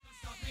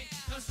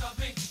stop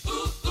me.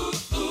 Ooh, ooh,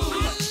 ooh. I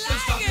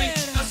like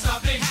it. Don't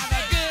stop me. Have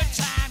a good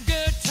time,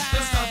 good time.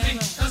 Don't stop me.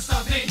 Don't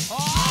stop me.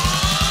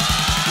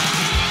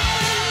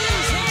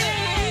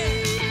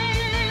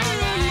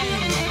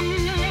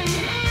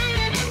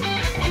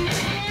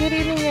 Good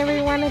evening,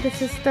 everyone.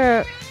 This is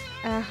the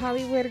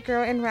Hollywood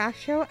Girl and Rap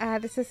Show.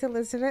 This is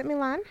Elizabeth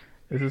Milan.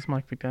 This is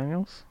Mike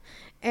McDaniels.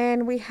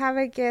 And we have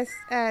a guest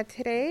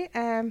today.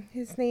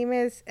 His name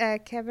is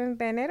Kevin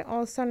Bennett,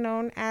 also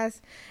known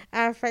as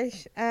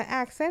Fresh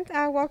Accent.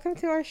 Welcome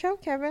to our show,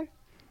 Kevin.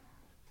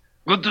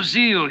 Good to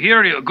see you,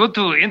 hear you. Good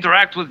to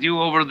interact with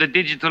you over the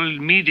digital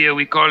media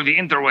we call the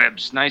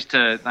interwebs. Nice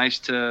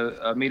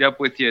to meet up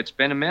with you. It's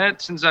been a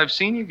minute since I've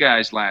seen you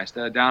guys last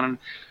down in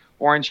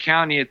Orange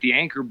County at the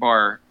Anchor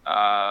Bar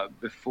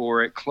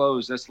before it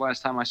closed. That's the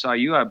last time I saw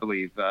you, I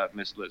believe,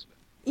 Miss Elizabeth.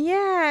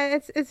 Yeah,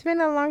 it's been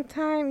a long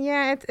time.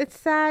 Yeah, it's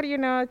sad.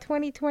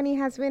 2020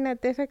 has been a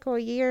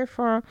difficult year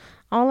for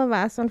all of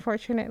us,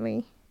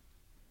 unfortunately.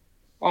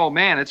 Oh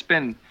man, it's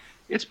been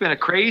a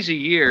crazy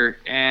year,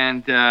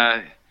 and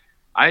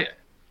I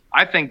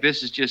think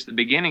this is just the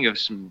beginning of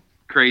some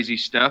crazy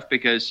stuff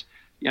because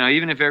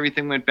even if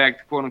everything went back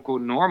to quote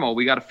unquote normal,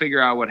 we got to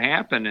figure out what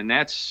happened, and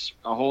that's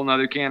a whole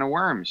nother can of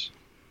worms.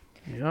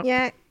 Yep.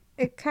 Yeah,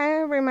 it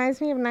kind of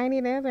reminds me of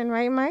 9/11,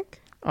 right,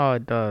 Mike? Oh,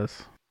 it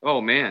does. Oh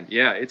man,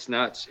 yeah, it's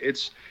nuts.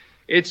 It's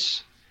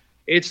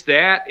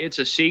that. It's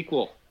a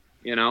sequel,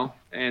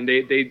 and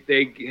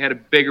they had a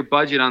bigger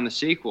budget on the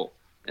sequel,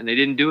 and they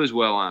didn't do as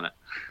well on it.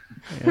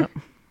 Yep.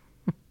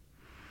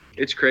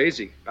 It's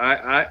crazy.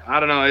 I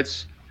don't know.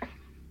 It's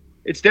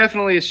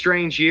definitely a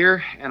strange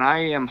year, and I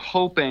am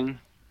hoping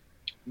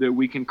that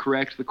we can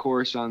correct the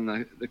course on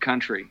the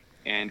country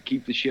and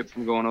keep the ship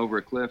from going over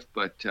a cliff.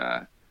 But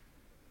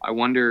I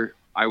wonder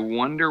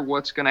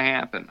what's going to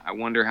happen. I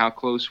wonder how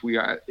close we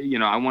are.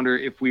 I wonder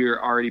if we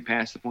are already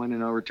past the point of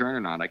no return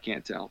or not. I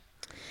can't tell.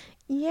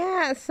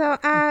 Yeah. So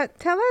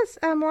tell us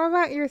more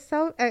about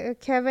yourself,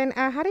 Kevin.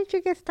 How did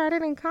you get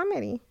started in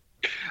comedy?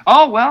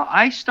 Oh, well,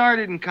 I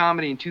started in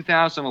comedy in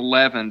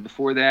 2011.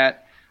 Before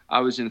that, I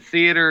was in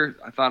theater.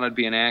 I thought I'd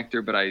be an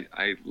actor, but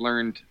I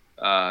learned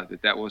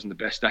that wasn't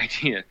the best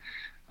idea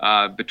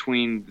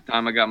between the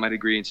time I got my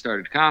degree and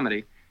started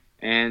comedy.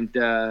 And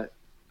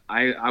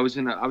I was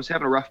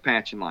having a rough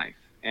patch in life.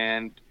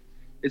 And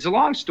it's a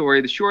long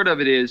story. The short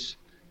of it is,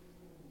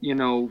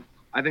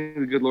 I think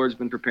the good Lord's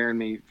been preparing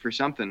me for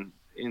something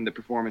in the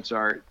performance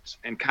arts,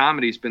 and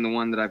comedy's been the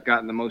one that I've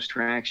gotten the most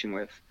traction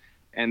with.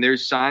 And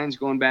there's signs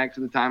going back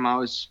to the time I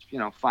was,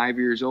 5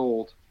 years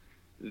old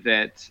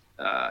that,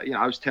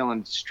 I was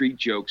telling street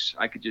jokes.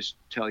 I could just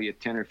tell you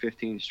 10 or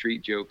 15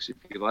 street jokes if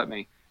you let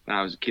me when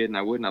I was a kid, and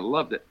I would, and I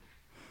loved it.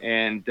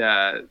 And,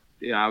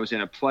 I was in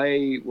a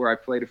play where I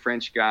played a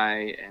French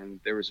guy, and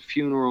there was a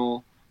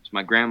funeral. It was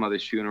my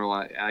grandmother's funeral.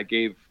 I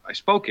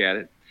spoke at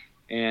it,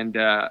 and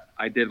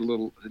I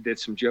did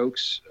some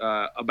jokes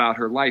about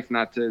her life,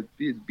 not to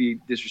be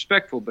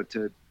disrespectful, but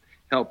to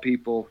help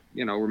people,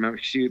 remember.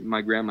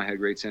 My grandma had a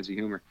great sense of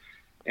humor.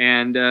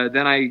 And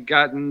then I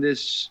got in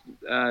this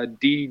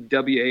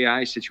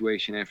DWAI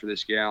situation after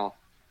this gal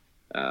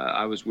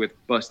I was with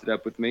busted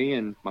up with me,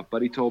 and my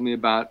buddy told me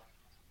about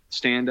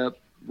stand-up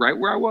right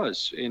where I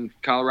was in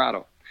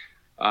Colorado.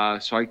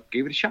 So I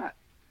gave it a shot.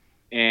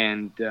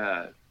 And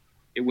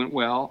it went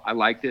well. I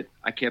liked it.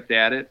 I kept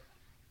at it.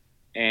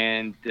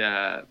 And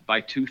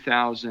by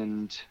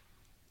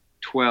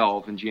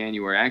 2012 in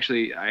January,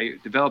 actually, I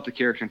developed the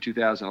character in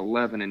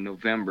 2011 in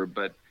November,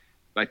 but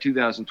by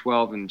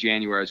 2012 in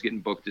January, I was getting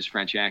booked as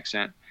French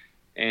Accent.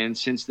 And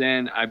since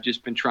then, I've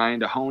just been trying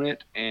to hone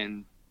it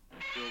and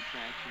build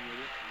traction with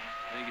it.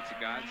 I think it's a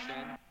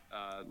godsend.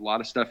 A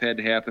lot of stuff had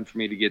to happen for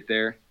me to get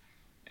there.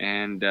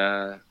 And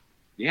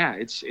yeah,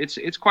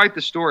 it's quite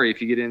the story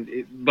if you get in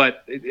it,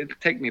 but it'll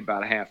take me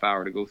about a half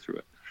hour to go through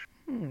it.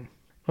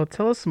 Well,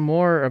 tell us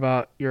more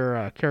about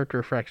your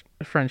character,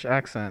 French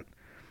Accent.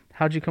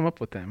 How'd you come up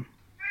with him?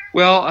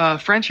 Well,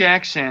 French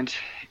Accent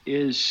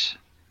is,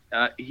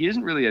 he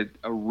isn't really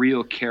a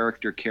real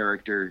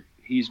character.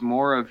 He's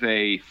more of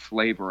a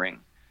flavoring.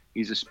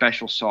 He's a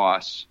special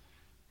sauce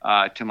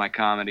to my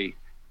comedy.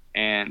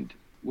 And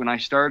when I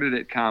started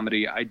at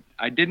comedy, I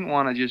didn't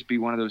want to just be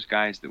one of those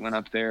guys that went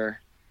up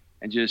there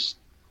and just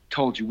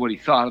told you what he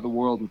thought of the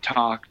world and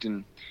talked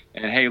and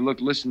hey,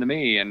 look, listen to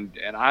me and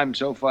I'm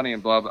so funny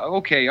and blah blah.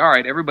 Okay, all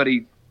right,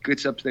 everybody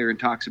gets up there and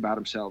talks about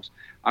themselves.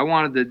 I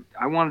wanted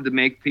to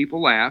make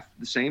people laugh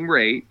the same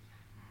rate,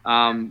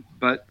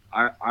 but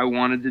I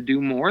wanted to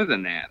do more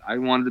than that. I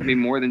wanted to be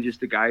more than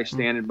just a guy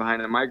standing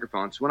behind a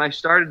microphone. So when I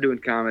started doing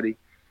comedy,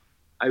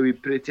 I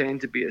would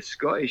pretend to be a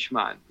Scottish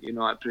man.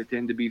 I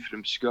pretend to be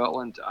from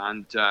Scotland,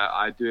 and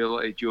I do a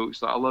lot of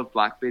jokes like I love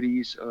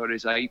blackberries, or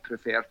as I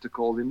prefer to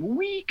call them,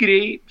 wee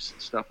grapes,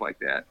 stuff like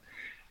that.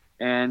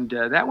 And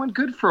that went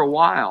good for a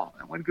while.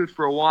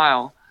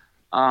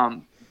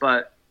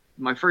 But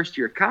my first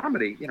year of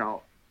comedy,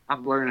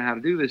 I'm learning how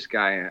to do this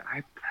guy.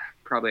 I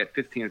probably had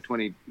 15 or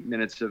 20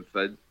 minutes of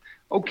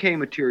okay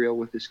material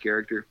with this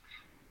character.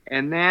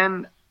 And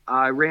then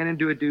I ran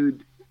into a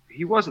dude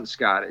he wasn't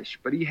Scottish,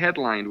 but he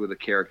headlined with a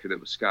character that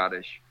was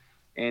Scottish,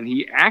 and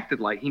he acted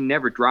like he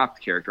never dropped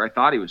the character. I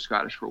thought he was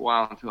Scottish for a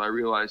while until I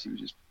realized he was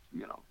just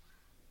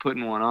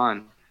putting one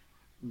on.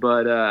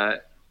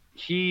 But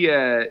he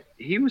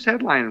was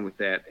headlining with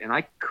that, and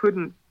I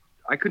couldn't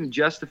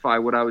justify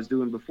what I was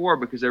doing before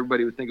because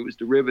everybody would think it was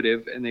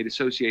derivative and they'd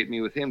associate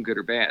me with him, good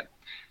or bad,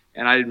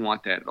 and I didn't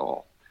want that at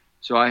all.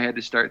 So I had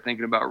to start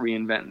thinking about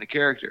reinventing the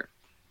character.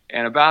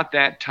 And about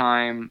that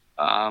time,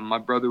 my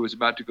brother was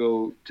about to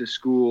go to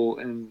school,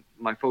 and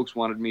my folks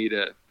wanted me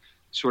to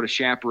sort of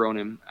chaperone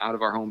him out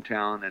of our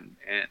hometown, and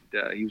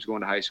he was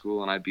going to high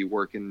school, and I'd be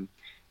working,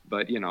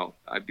 but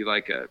I'd be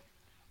like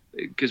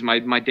because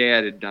my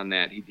dad had done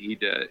that.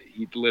 He'd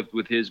lived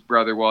with his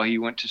brother while he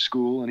went to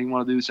school, and he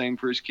wanted to do the same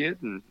for his kid.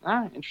 And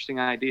interesting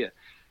idea.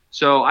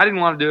 So I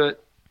didn't want to do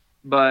it,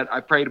 but I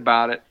prayed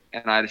about it,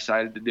 and I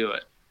decided to do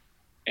it.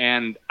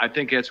 And I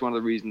think that's one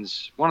of the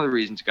reasons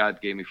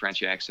God gave me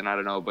French accent. I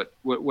don't know, but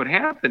what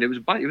happened? It was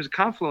a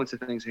confluence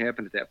of things that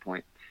happened at that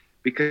point,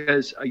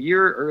 because a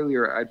year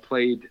earlier I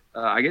played. It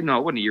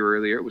wasn't a year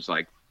earlier. It was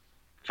like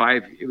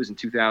It was in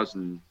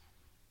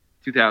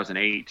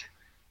 2008.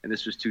 And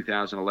this was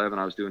 2011.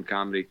 I was doing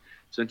comedy.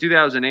 So in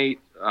 2008,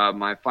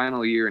 my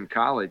final year in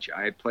college,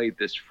 I played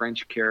this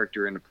French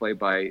character in a play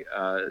by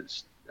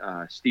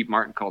Steve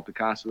Martin called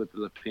Picasso at the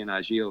Le Pin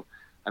Agile.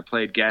 I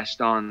played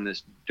Gaston,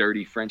 this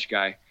dirty French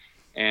guy.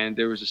 And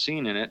there was a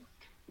scene in it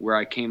where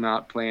I came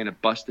out playing a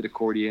busted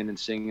accordion and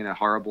singing a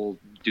horrible,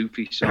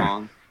 doofy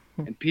song.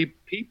 And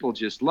people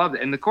just loved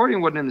it. And the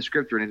accordion wasn't in the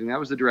script or anything. That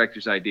was the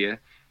director's idea.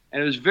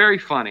 And it was very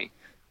funny.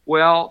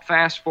 Well,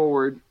 fast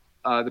forward,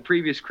 the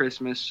previous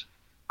Christmas,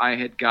 I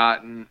had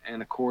gotten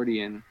an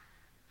accordion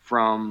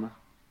from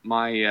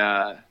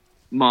my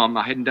mom.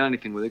 I hadn't done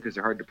anything with it because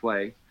they're hard to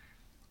play.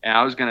 And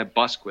I was going to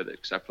busk with it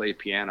because I play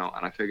piano,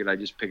 and I figured I'd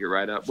just pick it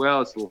right up.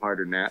 Well, it's a little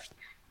harder than that.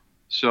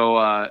 So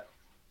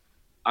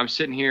I'm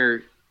sitting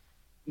here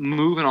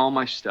moving all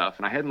my stuff,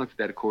 and I hadn't looked at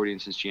that accordion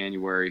since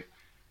January.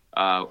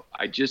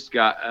 I just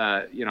got,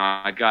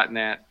 I'd gotten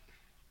that.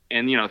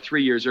 And,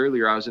 3 years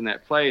earlier, I was in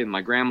that play, and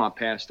my grandma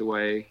passed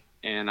away.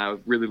 And I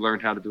really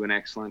learned how to do an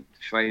excellent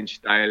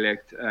French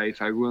dialect.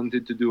 If I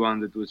wanted to do one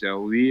that was a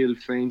real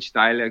French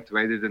dialect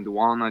rather than the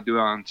one I do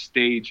on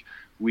stage,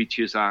 which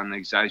is an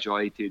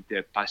exaggerated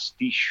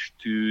pastiche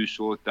to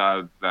sort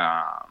of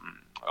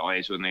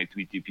resonate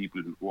with the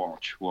people who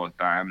watch what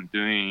I'm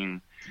doing.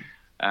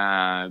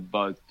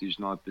 But it's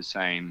not the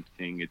same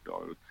thing at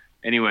all.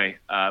 Anyway,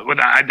 when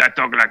I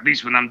talk like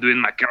this when I'm doing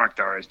my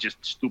character, it's just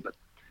stupid.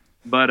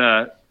 But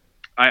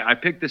I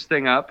picked this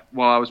thing up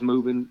while I was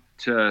moving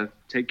to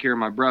take care of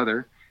my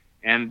brother,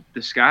 and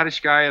the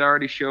Scottish guy had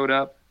already showed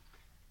up,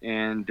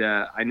 and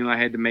I knew I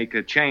had to make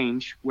a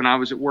change. When I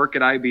was at work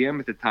at IBM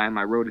at the time,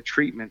 I wrote a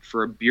treatment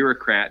for a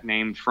bureaucrat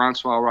named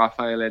Francois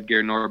Raphael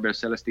Edgar Norbert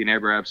Celestine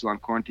Heber Absalom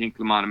Corentin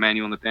Clement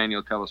Emmanuel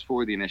Nathaniel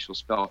Telesphore, the initial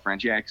spell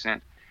French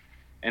accent,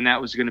 and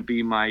that was going to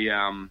be my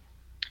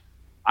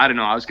I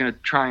was going to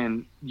try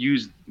and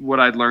use what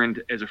I'd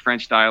learned as a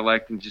French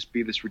dialect and just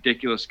be this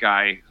ridiculous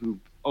guy who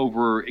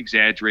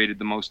over-exaggerated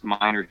the most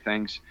minor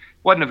things.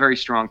 Wasn't a very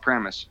strong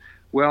premise.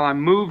 Well,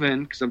 I'm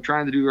moving because I'm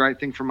trying to do the right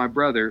thing for my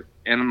brother,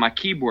 and my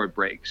keyboard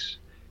breaks,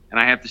 and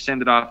I have to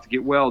send it off to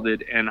get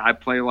welded, and I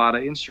play a lot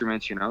of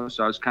instruments,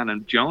 so I was kind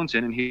of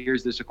jonesing, and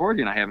here's this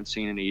accordion I haven't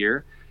seen in a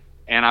year,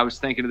 and I was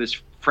thinking of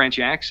this French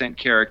accent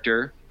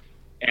character,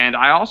 and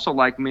I also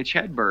like Mitch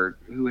Hedberg,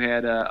 who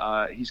had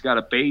he's got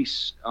a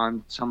bass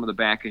on some of the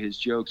back of his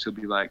jokes. He'll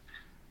be like,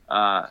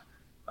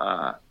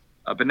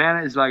 a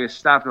banana is like a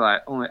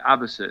stoplight, only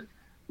opposite.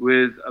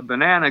 With a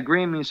banana,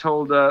 green means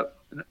hold up,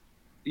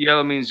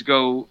 yellow means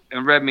go,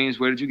 and red means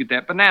where did you get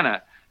that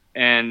banana?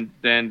 And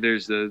then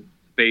there's the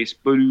bass,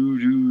 Well,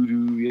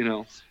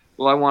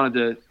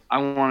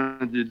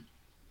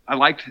 I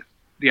liked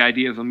the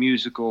idea of a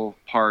musical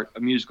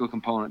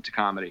component to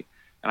comedy.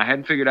 And I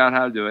hadn't figured out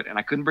how to do it, and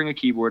I couldn't bring a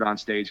keyboard on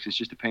stage because it's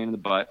just a pain in the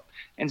butt.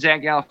 And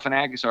Zach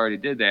Galifianakis already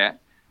did that.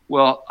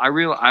 Well, I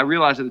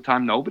realized at the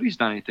time nobody's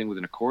done anything with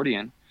an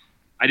accordion.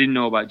 I didn't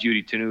know about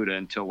Judy Tenuta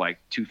until like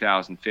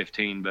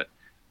 2015, but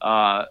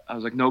I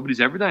was like,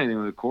 nobody's ever done anything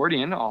with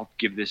accordion. I'll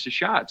give this a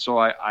shot. So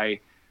I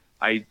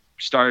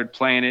started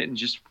playing it and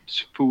just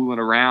fooling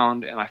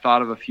around, and I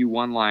thought of a few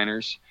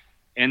one-liners.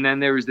 And then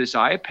there was this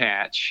eye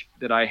patch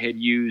that I had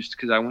used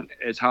because I went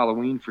as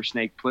Halloween for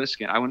Snake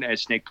Plissken. I went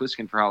as Snake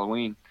Plissken for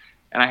Halloween,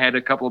 and I had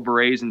a couple of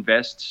berets and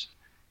vests.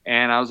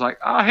 And I was like,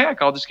 oh,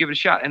 heck, I'll just give it a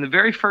shot. And the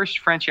very first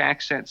French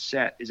accent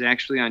set is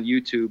actually on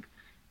YouTube,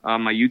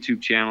 on my YouTube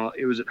channel.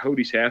 It was at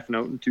Hodie's Half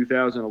Note in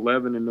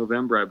 2011 in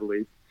November, I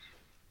believe.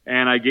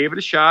 And I gave it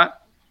a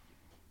shot.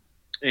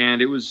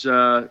 And it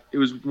wasn't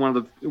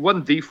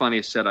the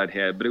funniest set I'd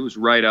had, but it was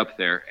right up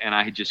there. And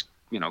I had just,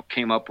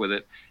 came up with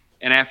it.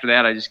 And after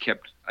that, I just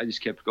kept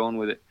going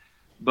with it.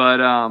 But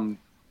so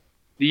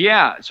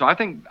I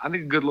think the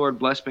good Lord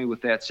blessed me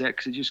with that set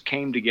because it just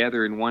came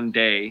together in one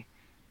day,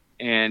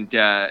 and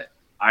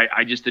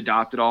I just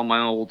adopted all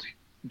my old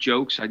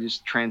jokes. I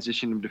just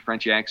transitioned them to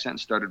French accent and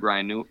started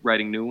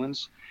writing new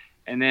ones.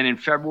 And then in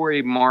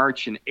February,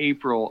 March, and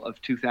April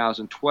of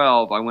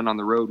 2012, I went on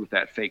the road with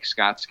that fake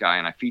Scots guy,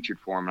 and I featured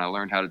for him, and I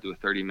learned how to do a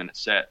 30-minute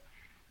set.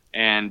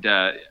 And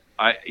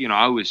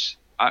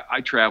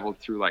I traveled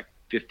through like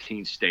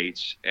 15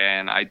 states,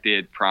 and I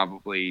did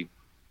probably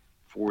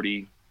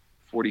 40,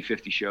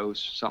 50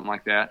 shows, something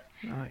like that.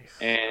 Nice.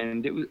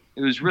 And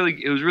it was really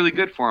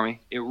good for me.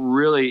 It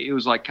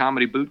was like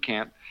comedy boot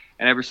camp,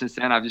 and ever since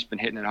then I've just been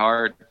hitting it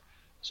hard.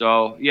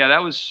 So yeah,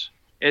 that was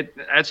it.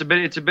 It's a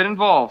bit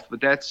involved,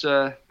 but that's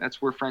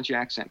where French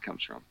accent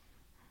comes from.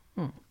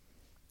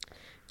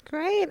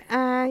 Great.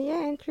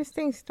 Yeah,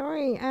 interesting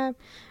story.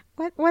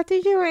 What do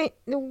you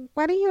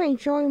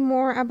enjoy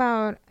more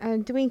about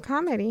doing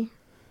comedy?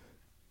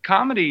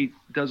 Comedy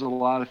does a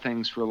lot of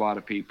things for a lot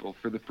of people.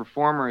 For the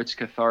performer, it's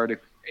cathartic.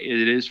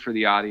 It is for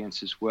the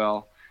audience as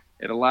well.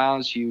 It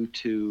allows you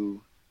to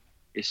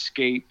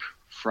escape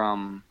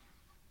from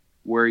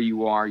where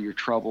you are, your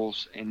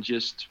troubles, and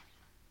just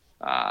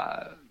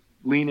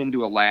lean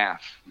into a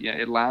laugh. Yeah,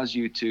 it allows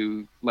you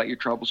to let your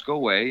troubles go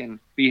away and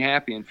be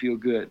happy and feel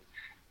good,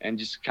 and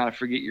just kind of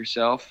forget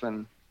yourself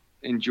and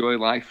enjoy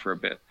life for a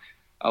bit.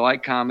 I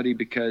like comedy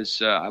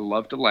because I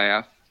love to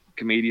laugh.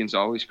 Comedians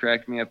always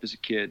cracked me up as a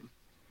kid.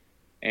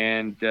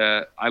 And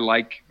I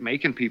like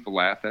making people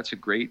laugh. That's a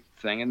great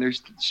thing. And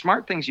there's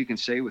smart things you can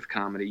say with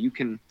comedy. You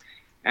can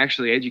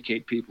actually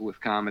educate people with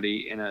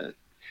comedy in a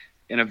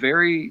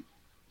very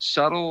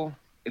subtle,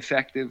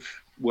 effective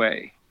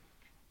way.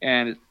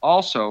 And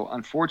also,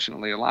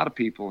 unfortunately, a lot of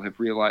people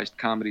have realized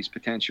comedy's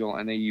potential,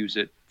 and they use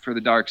it for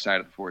the dark side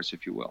of the force,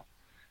 if you will.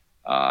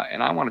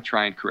 And I want to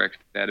try and correct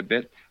that a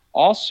bit.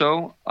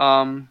 Also,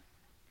 I've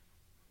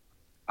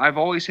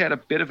always had a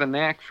bit of a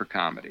knack for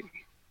comedy.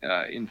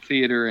 In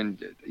theater,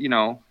 and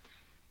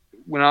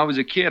when I was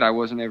a kid, I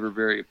wasn't ever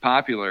very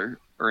popular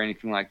or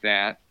anything like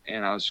that,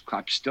 and I'm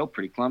still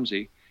pretty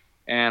clumsy.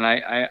 And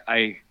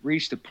I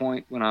reached a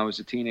point when I was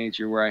a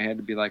teenager where I had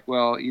to be like,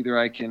 well, either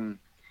I can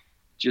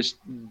just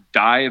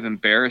die of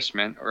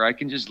embarrassment, or I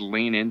can just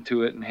lean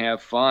into it and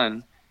have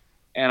fun.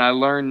 And I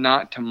learned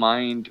not to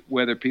mind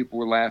whether people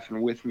were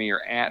laughing with me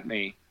or at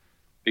me,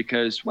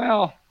 because,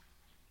 well,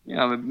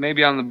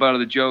 maybe I'm the butt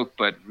of the joke,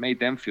 but it made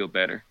them feel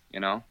better.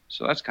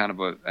 So that's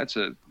that's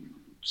a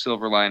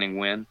silver lining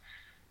win.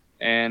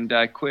 And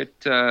I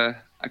quit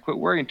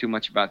worrying too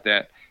much about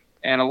that.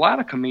 And a lot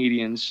of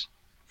comedians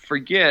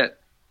forget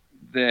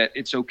that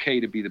it's okay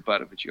to be the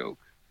butt of a joke.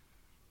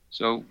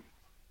 So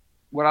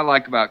what I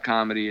like about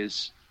comedy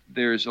is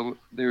there's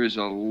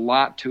a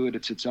lot to it.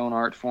 It's its own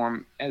art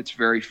form, and it's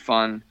very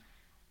fun.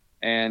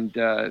 And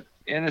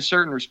in a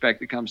certain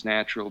respect, it comes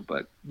natural,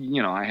 but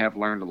I have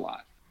learned a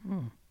lot.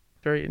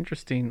 Very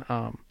interesting.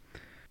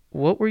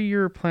 What were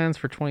your plans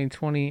for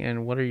 2020,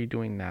 and what are you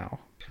doing now?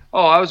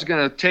 Oh, I was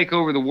gonna take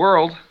over the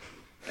world,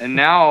 and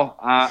now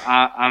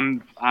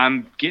I'm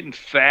getting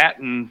fat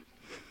and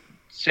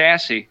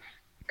sassy.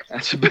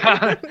 That's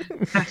about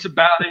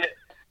it.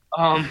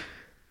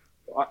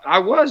 I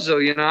was though,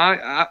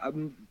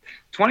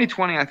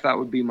 2020 I thought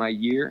would be my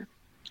year,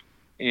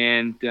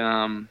 and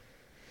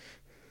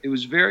it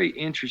was very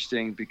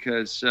interesting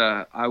because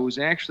I was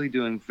actually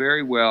doing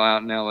very well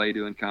out in LA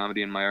doing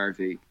comedy in my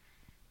RV.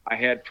 I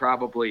had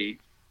probably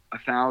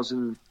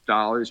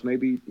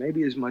 $1,000,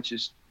 maybe as much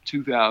as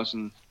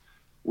 $2,000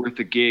 worth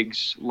of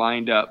gigs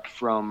lined up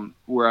from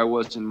where I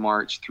was in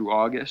March through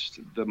August.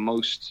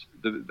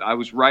 I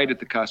was right at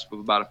the cusp of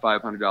about a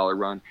 $500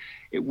 run.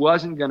 It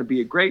wasn't going to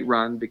be a great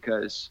run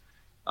because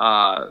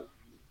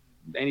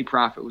any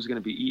profit was going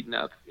to be eaten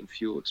up in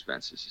fuel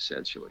expenses,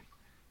 essentially.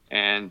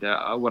 And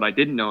what I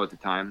didn't know at the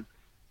time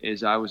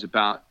is I was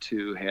about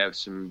to have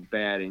some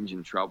bad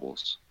engine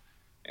troubles.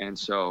 And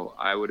so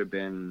it would have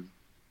been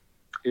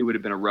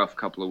a rough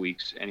couple of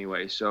weeks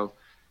anyway. So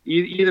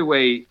either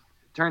way,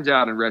 turns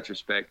out in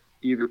retrospect,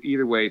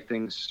 either way,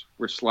 things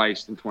were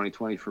sliced in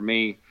 2020 for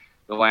me.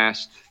 The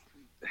last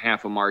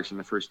half of March and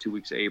the first 2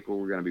 weeks of April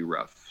were going to be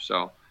rough.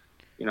 So,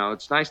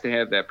 it's nice to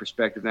have that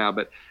perspective now.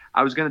 But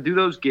I was going to do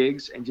those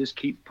gigs and just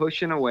keep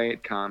pushing away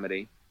at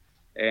comedy.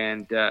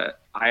 And I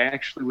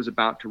actually was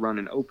about to run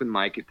an open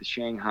mic at the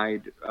Shanghai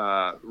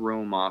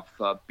Room off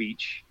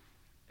Beach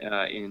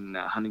in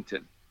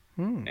Huntington.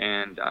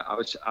 And I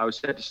was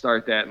set to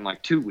start that in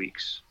like 2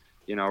 weeks.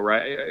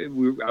 Right?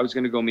 I was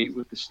going to go meet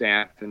with the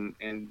staff,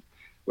 and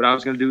what I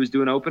was going to do is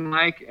do an open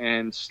mic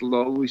and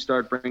slowly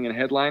start bringing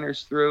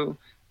headliners through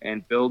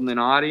and building an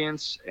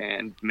audience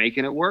and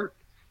making it work.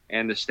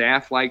 And the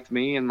staff liked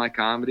me and my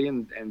comedy,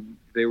 and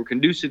they were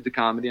conducive to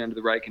comedy under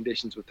the right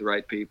conditions with the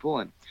right people.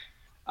 And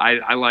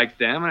I liked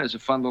them, and it was a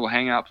fun little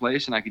hangout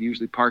place, and I could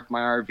usually park my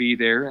RV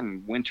there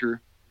in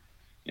winter.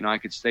 I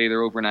could stay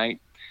there overnight.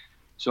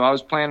 So I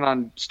was planning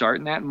on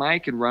starting that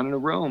mic and running a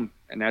room,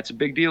 and that's a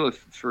big deal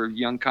for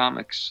young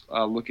comics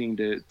looking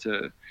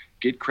to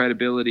get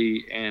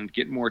credibility and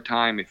get more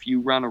time. If you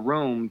run a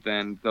room,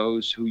 then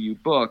those who you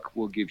book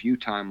will give you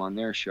time on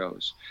their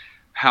shows.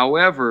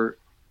 However,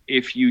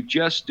 if you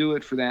just do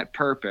it for that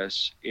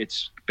purpose,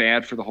 it's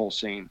bad for the whole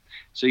scene.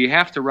 So you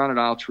have to run it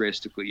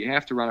altruistically. You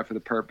have to run it for the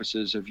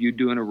purposes of you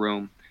doing a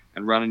room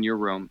and running your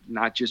room,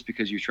 not just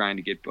because you're trying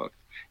to get booked.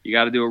 You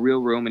got to do a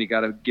real room, and you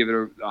got to give it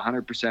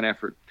 100%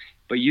 effort.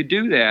 But you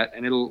do that,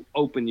 and it'll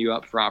open you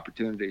up for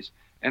opportunities.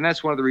 And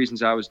that's one of the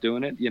reasons I was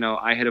doing it.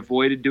 I had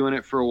avoided doing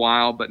it for a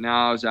while, but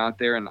now I was out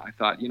there, and I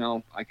thought,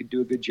 I could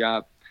do a good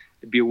job.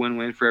 It'd be a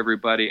win-win for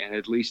everybody, and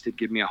at least it'd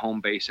give me a home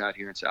base out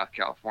here in South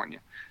California,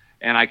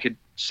 and I could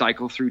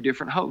cycle through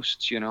different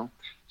hosts.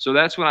 So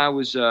that's what I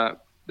was.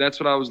 That's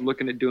what I was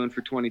looking at doing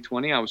for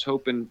 2020. I was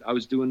hoping I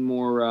was doing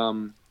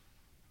more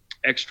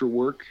extra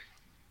work.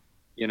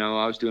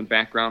 I was doing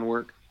background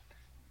work,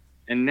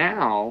 and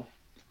now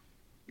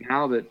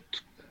that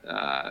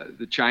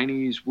the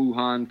Chinese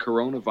Wuhan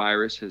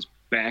coronavirus has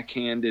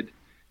backhanded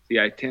the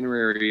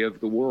itinerary of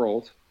the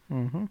world,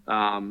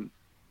 I'm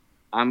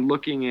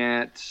looking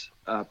at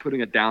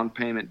putting a down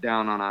payment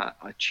down on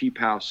a cheap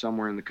house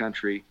somewhere in the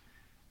country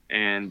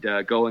and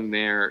going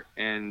there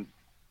and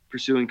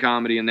pursuing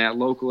comedy in that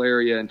local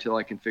area until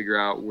I can figure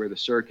out where the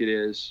circuit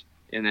is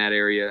in that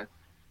area,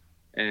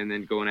 and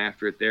then going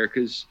after it there.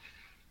 Because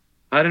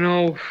I don't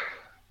know,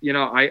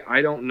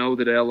 I don't know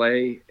that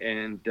LA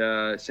and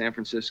San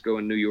Francisco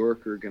and New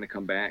York are going to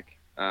come back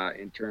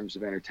in terms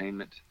of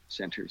entertainment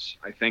centers.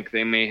 I think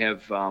they may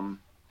have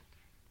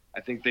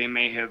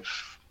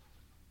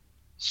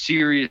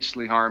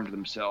seriously harmed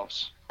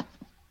themselves.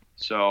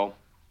 So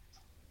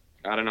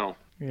I don't know.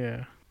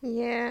 Yeah.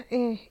 Yeah,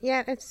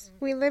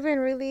 we live in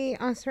really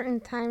uncertain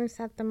times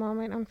at the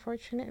moment,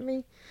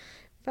 unfortunately.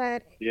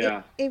 But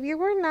Yeah. if you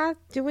were not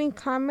doing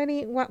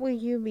comedy, what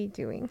would you be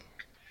doing?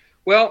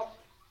 Well,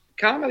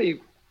 comedy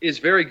is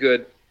very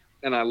good,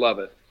 and I love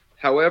it.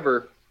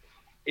 However,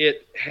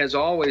 it has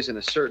always, in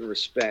a certain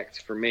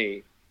respect for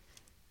me,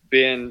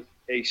 been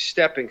a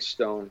stepping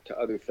stone to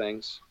other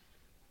things.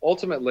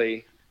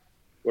 Ultimately,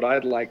 what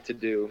I'd like to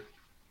do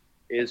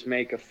is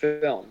make a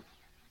film.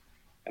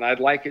 And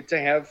I'd like it to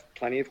have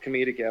plenty of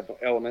comedic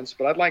elements,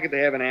 but I'd like it to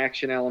have an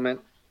action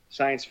element,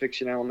 science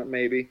fiction element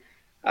maybe.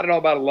 I don't know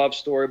about a love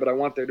story, but I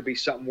want there to be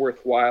something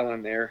worthwhile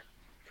in there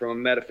from a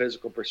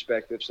metaphysical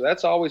perspective. So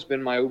that's always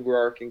been my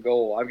overarching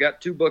goal. I've got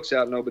 2 books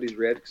out nobody's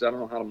read because I don't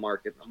know how to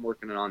market. I'm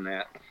working on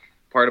that.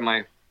 Part of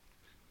my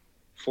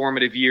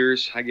formative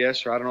years, I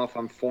guess, or I don't know if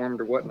I'm formed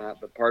or whatnot,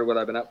 but part of what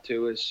I've been up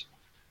to is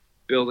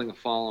building a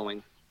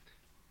following.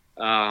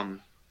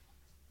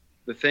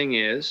 The thing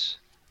is,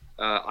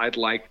 I'd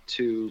like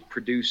to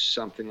produce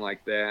something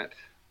like that.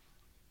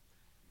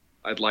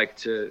 I'd like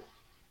to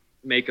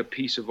make a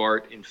piece of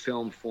art in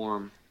film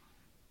form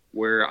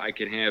where I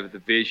can have the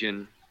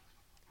vision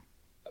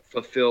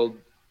fulfilled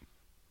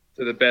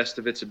to the best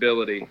of its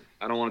ability.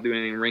 I don't want to do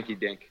anything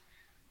rinky-dink.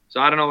 So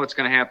I don't know what's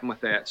going to happen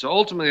with that. So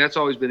ultimately, that's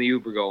always been the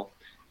uber goal.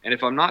 And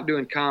if I'm not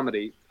doing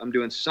comedy, I'm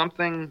doing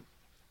something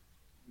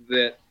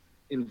that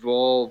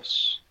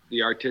involves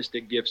the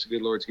artistic gifts the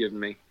good Lord's given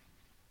me.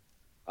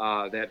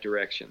 That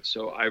direction.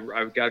 So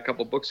I've got a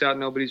couple books out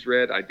nobody's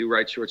read. I do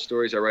write short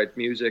stories. I write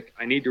music.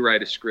 I need to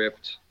write a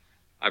script.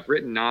 I've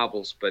written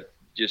novels, but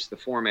just the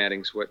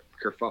formatting's what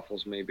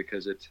kerfuffles me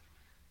because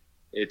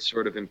it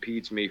sort of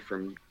impedes me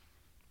from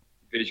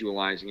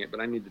visualizing it, but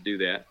I need to do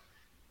that.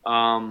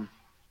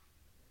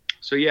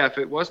 So yeah, if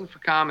it wasn't for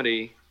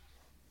comedy,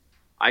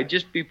 I'd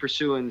just be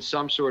pursuing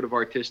some sort of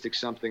artistic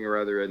something or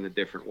other in a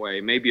different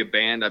way. Maybe a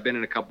band. I've been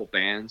in a couple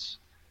bands.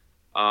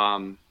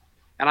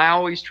 And I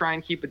always try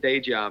and keep a day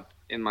job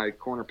in my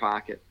corner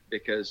pocket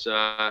because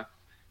the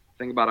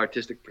thing about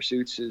artistic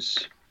pursuits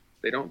is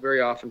they don't very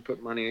often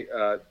put money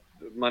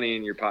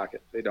in your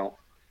pocket. They don't.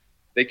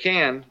 They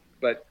can,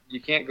 but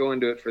you can't go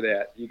into it for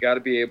that. You got to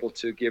be able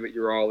to give it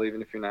your all,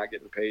 even if you're not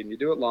getting paid. And you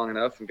do it long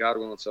enough, and God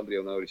willing, somebody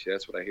will notice you.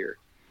 That's what I hear.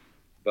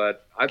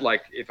 But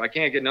if I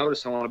can't get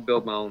noticed, I want to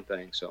build my own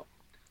thing. So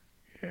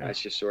that's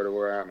just sort of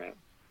where I'm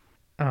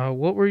at.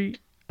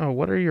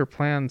 What are your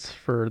plans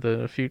for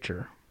the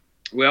future?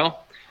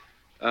 Well,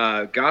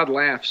 God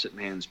laughs at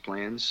man's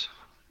plans.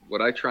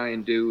 What I try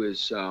and do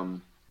is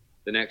the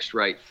next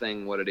right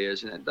thing, what it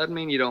is. And it doesn't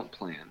mean you don't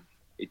plan.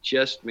 It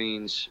just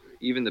means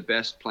even the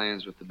best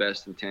plans with the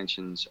best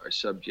intentions are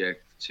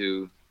subject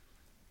to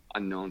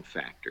unknown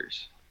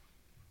factors,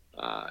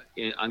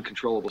 in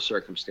uncontrollable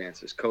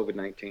circumstances,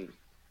 COVID-19.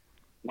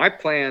 My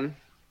plan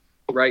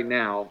right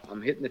now,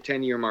 I'm hitting the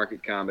 10-year mark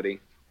at comedy.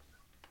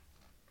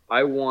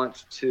 I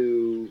want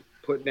to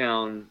put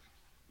down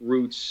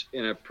roots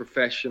in a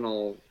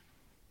professional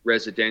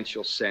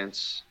residential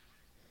sense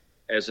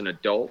as an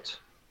adult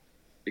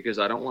because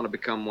I don't want to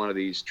become one of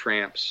these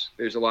tramps.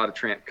 There's a lot of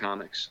tramp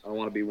comics. I don't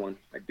want to be one.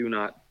 I do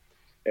not.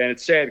 And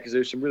it's sad because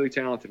there's some really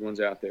talented ones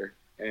out there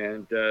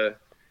and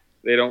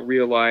they don't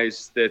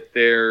realize that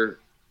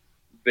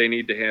they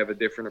need to have a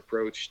different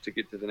approach to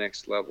get to the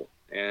next level.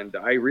 And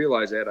I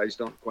realize that. I just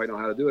don't quite know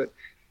how to do it.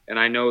 And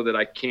I know that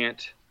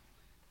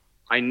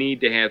I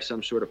need to have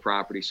some sort of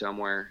property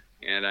somewhere,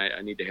 and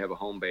I need to have a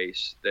home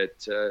base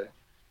that's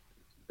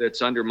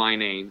under my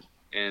name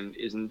and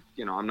isn't,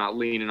 I'm not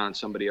leaning on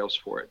somebody else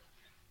for it.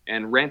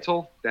 And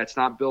rental, that's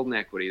not building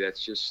equity.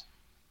 That's just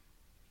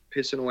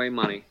pissing away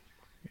money.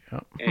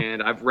 Yep.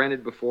 And I've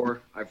rented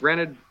before. I've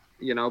rented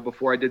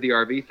before I did the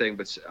RV thing,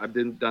 but I've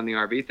done the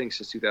RV thing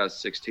since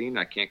 2016.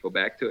 I can't go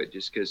back to it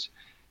just because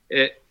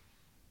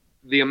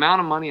the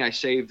amount of money I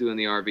saved doing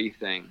the RV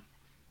thing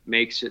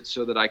makes it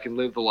so that I can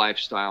live the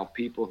lifestyle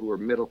people who are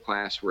middle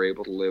class were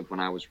able to live when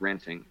I was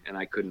renting, and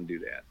I couldn't do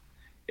that.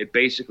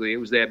 It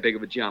was that big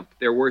of a jump.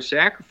 There were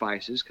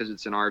sacrifices because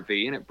it's an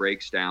RV and it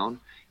breaks down,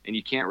 and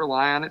you can't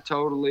rely on it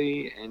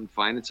totally, and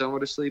finding somewhere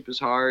to sleep is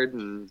hard,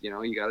 and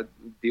you got to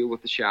deal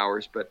with the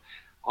showers. But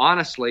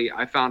honestly,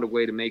 I found a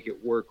way to make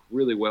it work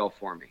really well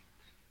for me,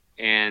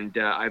 and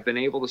I've been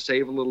able to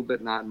save a little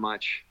bit, not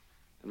much.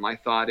 And my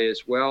thought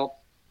is, well,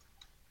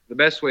 the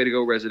best way to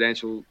go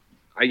residential,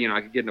 I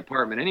could get an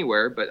apartment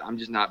anywhere, but I'm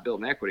just not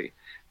building equity.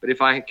 But if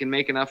I can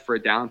make enough for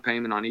a down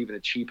payment on even a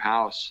cheap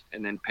house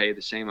and then pay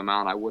the same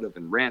amount I would have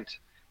in rent,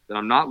 then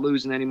I'm not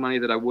losing any money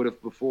that I would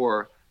have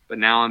before, but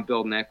now I'm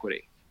building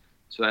equity.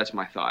 So that's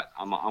my thought.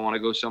 I want to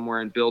go somewhere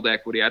and build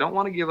equity. I don't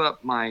want to give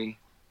up my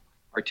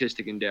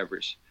artistic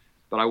endeavors,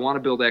 but I want to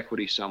build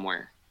equity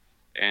somewhere.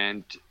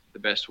 And the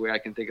best way I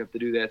can think of to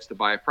do that is to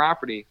buy a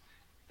property.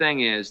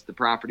 Thing is, the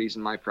properties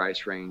in my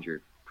price range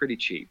are pretty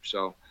cheap.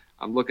 So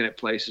I'm looking at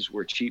places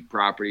where cheap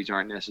properties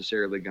aren't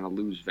necessarily going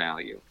to lose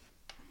value.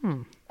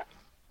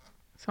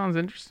 Sounds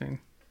interesting.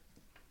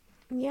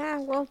 Yeah,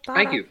 well thought.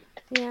 Thank you.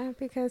 Yeah,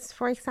 because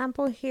for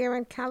example, here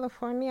in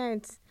California,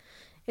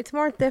 it's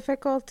more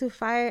difficult to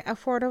find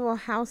affordable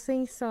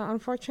housing. So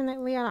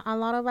unfortunately, a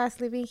lot of us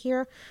living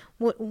here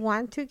would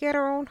want to get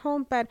our own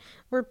home, but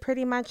we're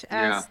pretty much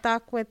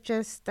stuck with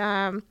just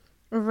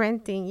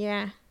renting.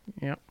 Yeah.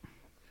 Yep.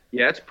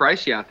 Yeah, it's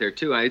pricey out there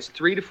too. It's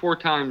 3 to 4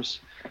 times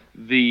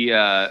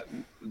the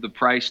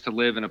price to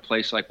live in a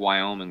place like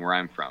Wyoming, where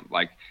I'm from.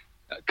 Like,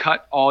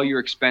 cut all your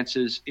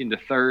expenses into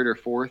third or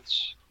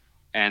fourths,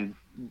 and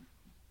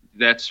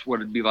that's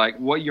what it'd be like.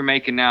 What you're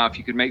making now, if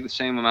you could make the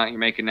same amount you're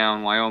making now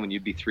in Wyoming,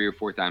 you'd be 3 or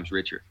 4 times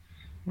richer.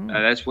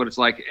 That's what it's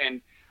like.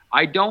 And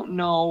I don't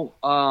know.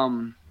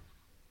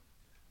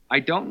 I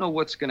don't know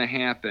what's going to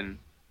happen.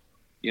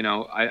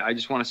 I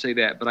just want to say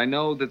that. But I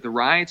know that the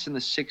riots in the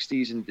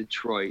 '60s in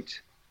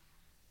Detroit,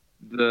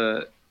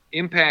 the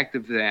impact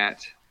of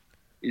that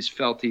is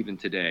felt even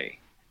today.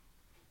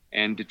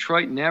 And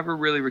Detroit never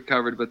really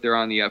recovered, but they're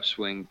on the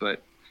upswing.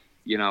 But,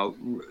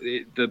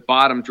 the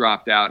bottom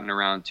dropped out in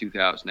around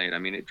 2008. I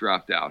mean, it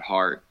dropped out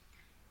hard.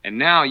 And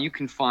now you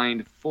can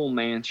find full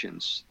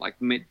mansions, like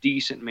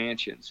decent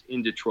mansions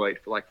in Detroit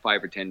for like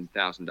 $5,000 or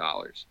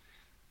 $10,000.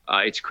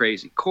 It's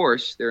crazy. Of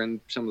course, they're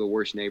in some of the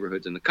worst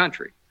neighborhoods in the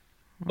country,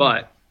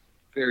 but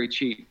very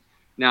cheap.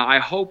 Now, I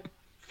hope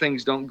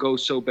things don't go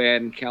so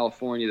bad in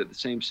California that the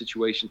same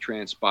situation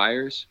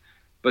transpires.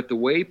 But the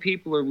way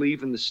people are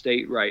leaving the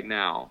state right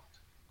now,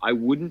 I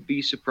wouldn't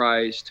be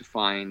surprised to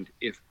find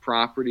if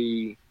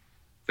property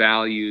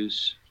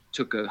values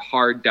took a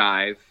hard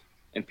dive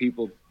and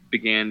people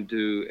began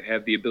to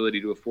have the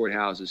ability to afford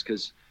houses.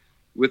 Because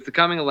with the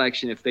coming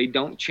election, if they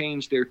don't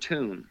change their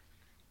tune,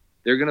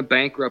 they're going to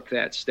bankrupt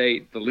that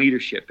state. The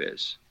leadership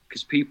is,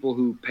 because people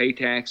who pay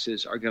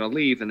taxes are going to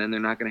leave, and then they're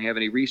not going to have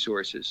any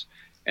resources.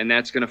 And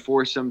that's going to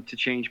force them to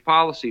change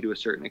policy to a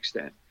certain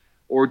extent,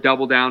 or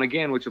double down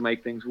again, which will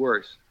make things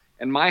worse.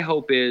 And my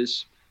hope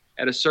is,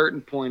 at a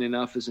certain point,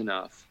 enough is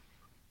enough.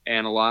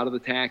 And a lot of the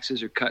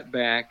taxes are cut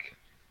back,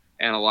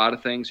 and a lot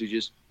of things are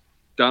just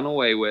done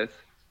away with.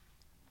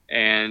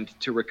 And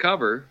to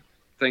recover,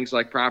 things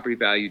like property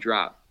value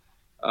drop.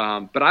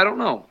 But I don't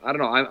know.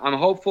 I'm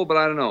hopeful, but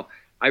I don't know.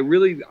 I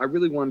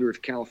really wonder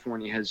if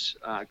California has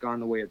gone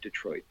the way of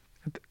Detroit.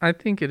 I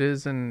think it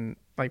is in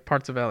like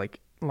parts of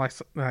like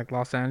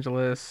Los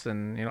Angeles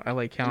and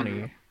LA County.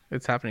 Mm-hmm.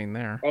 It's happening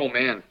there. Oh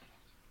man.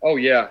 Oh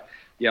yeah.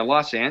 Yeah,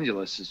 Los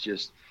Angeles is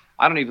just,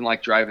 I don't even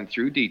like driving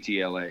through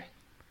DTLA.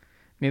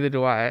 Neither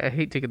do I. I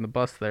hate taking the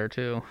bus there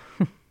too.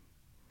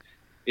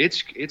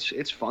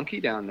 It's funky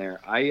down there.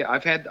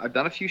 I've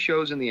done a few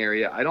shows in the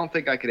area. I don't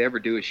think I could ever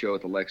do a show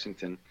at the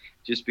Lexington,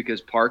 just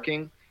because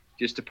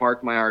just to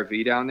park my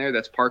RV down there,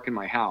 that's parking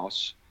my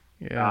house.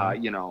 Yeah.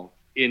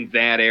 In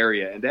that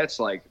area, and that's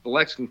like, the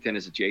Lexington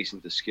is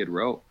adjacent to Skid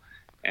Row,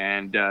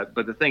 and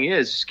but the thing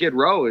is, Skid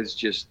Row is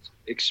just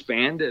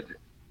expanded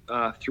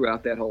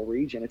throughout that whole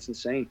region. It's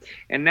insane.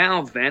 And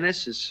now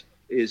Venice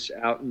is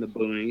out in the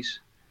boonies.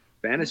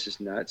 Venice is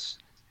nuts.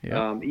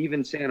 Yeah.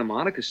 Even Santa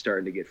Monica's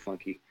starting to get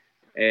funky,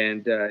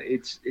 and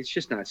it's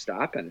just not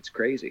stopping. It's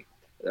crazy.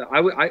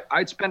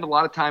 I'd spend a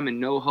lot of time in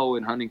NoHo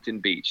and Huntington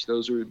Beach.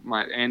 Those were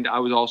and I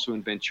was also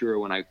in Ventura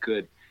when I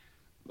could.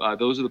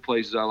 Those are the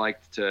places I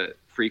liked to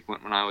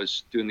frequent when I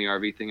was doing the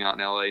RV thing out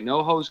in LA.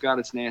 NoHo's got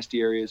its nasty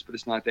areas, but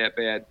it's not that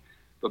bad.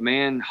 But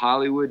man,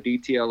 Hollywood,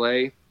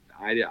 DTLA,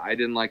 I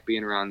didn't like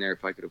being around there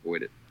if I could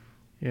avoid it.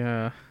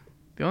 Yeah.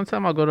 The only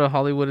time I'll go to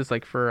Hollywood is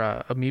like for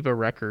Amoeba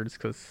Records,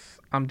 because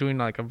I'm doing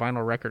like a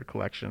vinyl record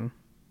collection.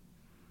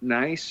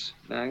 Nice.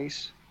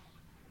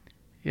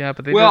 Yeah,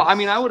 but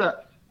I would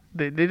have.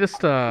 They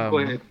just go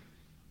ahead.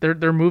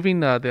 They're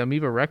moving the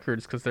Amoeba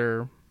Records because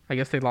I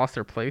guess they lost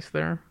their place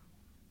there.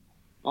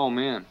 Oh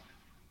man.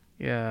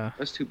 Yeah.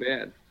 That's too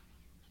bad.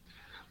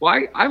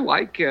 Well, I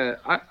like.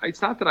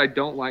 It's not that I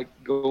don't like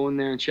going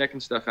there and checking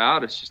stuff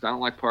out. It's just I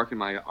don't like parking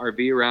my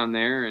RV around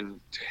there.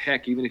 And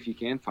heck, even if you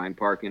can find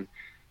parking,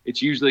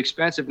 it's usually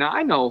expensive. Now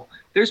I know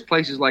there's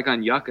places like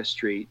on Yucca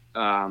Street,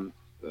 uh,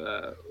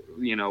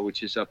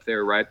 which is up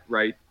there, right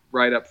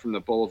up from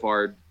the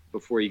boulevard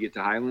before you get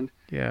to Highland.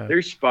 Yeah.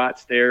 There's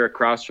spots there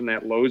across from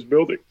that Lowe's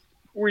building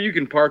where you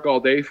can park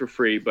all day for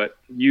free, but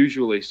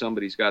usually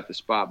somebody's got the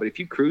spot. But if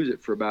you cruise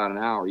it for about an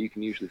hour, you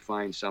can usually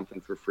find something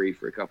for free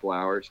for a couple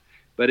hours.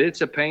 But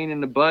it's a pain in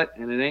the butt,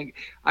 and it ain't.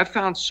 I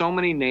found so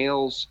many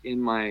nails in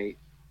my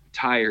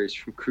tires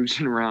from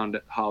cruising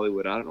around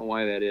Hollywood. I don't know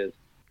why that is.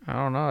 I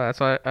don't know. That's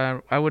why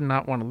I would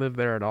not want to live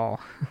there at all.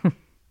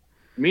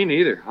 Me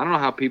neither. I don't know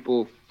how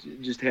people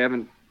just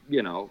haven't.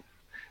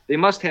 They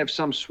must have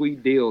some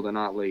sweet deal to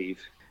not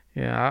leave.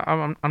 Yeah,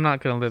 I'm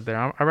not gonna live there.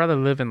 I'd rather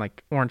live in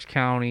like Orange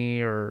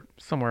County or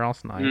somewhere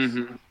else nice.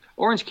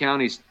 Orange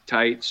County's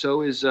tight.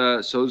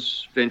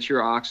 So's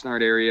Ventura,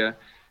 Oxnard area.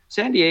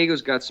 San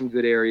Diego's got some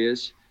good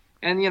areas,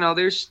 and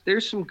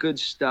there's some good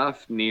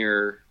stuff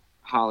near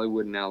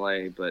Hollywood and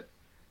LA. But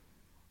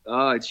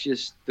it's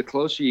just the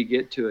closer you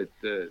get to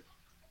it,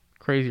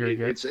 Crazier it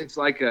gets. it's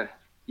like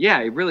yeah,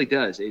 it really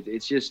does.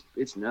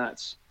 It's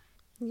nuts.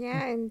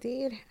 Yeah,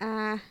 indeed.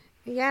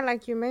 Yeah,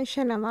 like you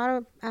mentioned, a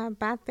lot of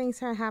bad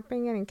things are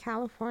happening in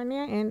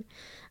California, and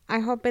I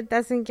hope it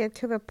doesn't get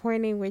to the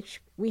point in which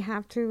we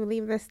have to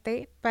leave the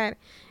state. But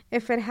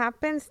if it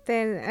happens,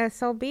 then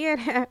so be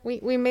it.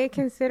 We may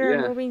consider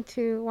Yeah. moving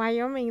to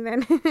Wyoming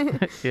then.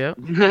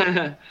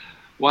 Yep.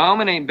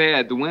 Wyoming ain't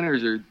bad. The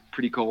winters are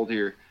pretty cold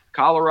here.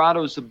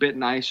 Colorado's a bit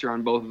nicer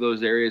on both of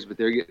those areas, but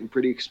they're getting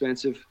pretty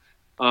expensive.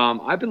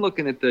 I've been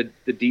looking at the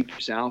deep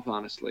south,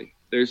 honestly.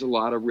 There's a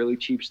lot of really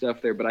cheap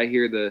stuff there, but I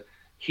hear the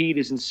heat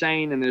is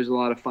insane and there's a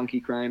lot of funky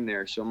crime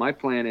there. So my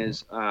plan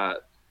is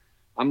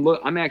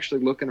I'm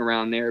actually looking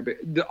around there. But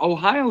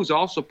Ohio's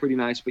also pretty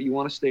nice, but you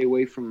want to stay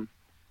away from,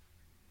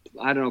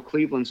 I don't know,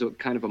 Cleveland's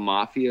kind of a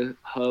mafia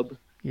hub.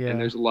 Yeah. And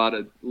there's a lot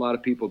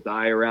of people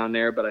die around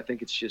there, but I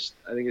think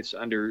it's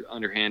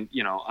underhand,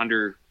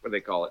 under what do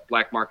they call it,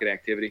 black market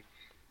activity.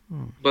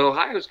 But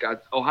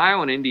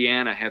Ohio and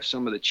Indiana have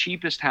some of the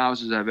cheapest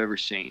houses I've ever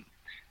seen.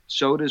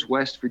 So does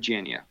West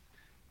Virginia.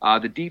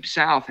 The Deep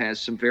South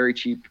has some very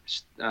cheap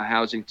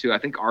housing too. I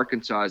think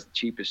Arkansas is the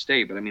cheapest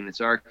state, but I mean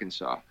it's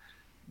Arkansas.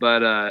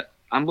 But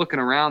I'm looking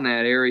around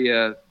that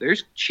area.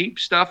 There's cheap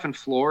stuff in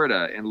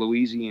Florida and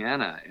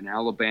Louisiana and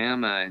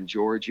Alabama and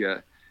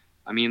Georgia.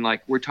 I mean,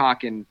 like we're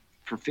talking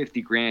for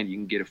 50 grand, you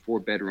can get a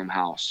 4-bedroom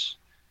house.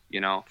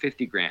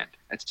 50 grand.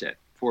 That's it.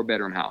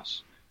 4-bedroom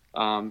house.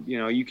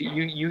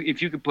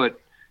 If you could put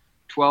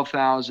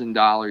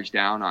 $12,000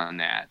 down on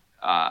that,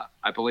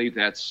 I believe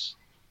that's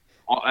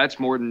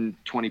more than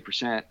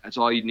 20%. That's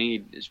all you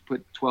need is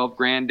put 12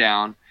 grand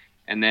down,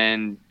 and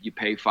then you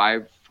pay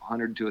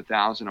 500 to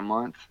 1,000 a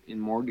month in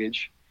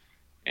mortgage,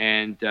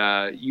 and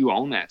you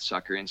own that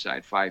sucker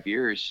inside 5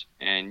 years,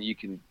 and you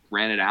can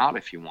rent it out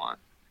if you want.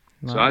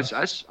 Nice.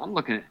 So I'm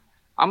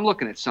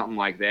looking at something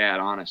like that,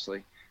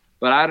 honestly.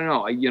 But I don't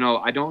know.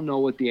 I don't know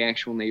what the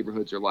actual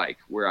neighborhoods are like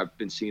where I've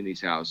been seeing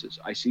these houses.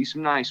 I see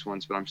some nice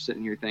ones, but I'm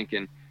sitting here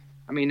thinking,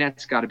 I mean,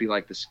 that's got to be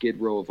like the Skid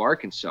Row of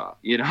Arkansas,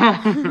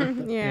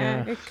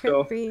 Yeah, it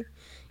could be.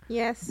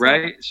 Yes.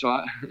 Right?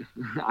 So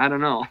I don't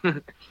know.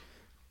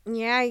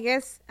 Yeah, I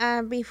guess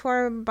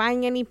before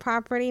buying any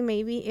property,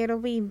 maybe it'll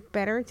be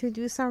better to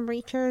do some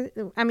research.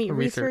 I mean,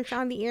 research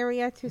on the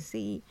area to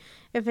see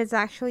if it's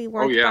actually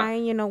worth yeah.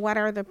 buying. What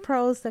are the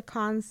pros, the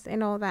cons,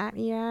 and all that.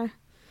 Yeah.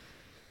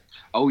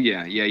 Oh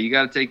yeah. You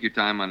got to take your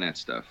time on that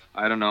stuff.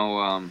 I don't know.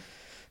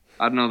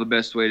 I don't know the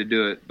best way to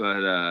do it,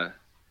 but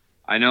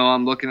I know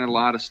I'm looking at a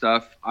lot of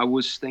stuff. I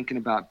was thinking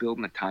about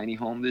building a tiny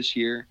home this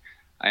year.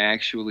 I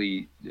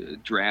actually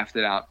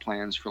drafted out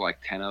plans for like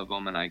 10 of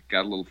them, and I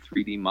got a little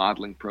 3D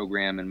modeling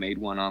program and made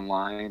one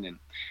online and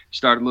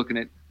started looking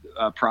at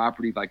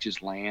property, like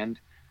just land.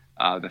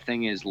 The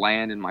thing is,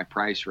 land in my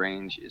price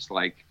range is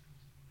like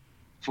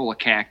full of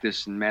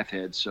cactus and meth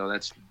heads, so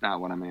that's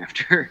not what I'm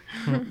after.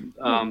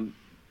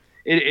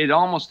 It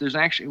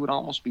would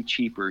almost be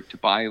cheaper to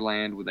buy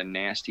land with a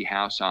nasty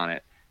house on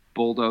it,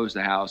 bulldoze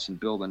the house and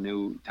build a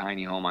new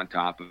tiny home on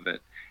top of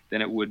it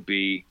than it would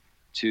be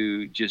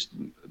to just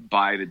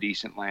buy the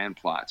decent land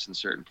plots in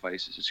certain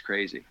places. It's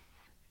crazy.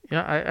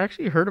 Yeah, I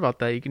actually heard about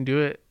that. You can do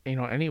it,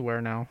 anywhere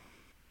now.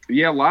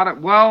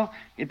 Yeah,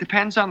 it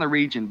depends on the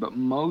region, but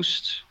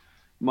most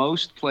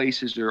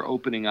places are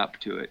opening up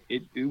to it.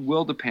 It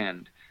will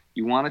depend.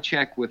 You want to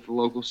check with the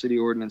local city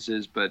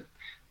ordinances, but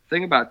the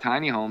thing about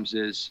tiny homes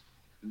is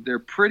they're a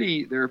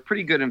pretty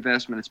good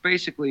investment. It's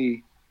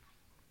basically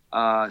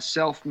a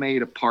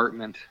self-made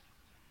apartment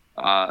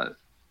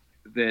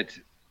that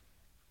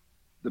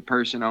the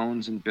person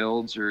owns and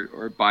builds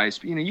or buys.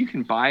 You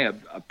can buy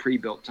a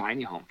pre-built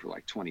tiny home for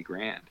like 20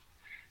 grand.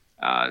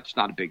 It's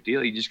not a big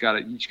deal. You just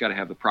gotta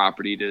have the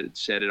property to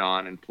set it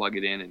on and plug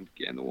it in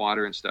and the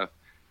water and stuff.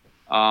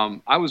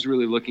 I was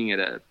really looking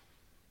at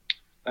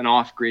an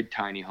off-grid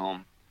tiny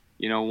home,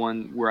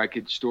 one where I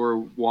could store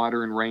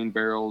water in rain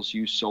barrels,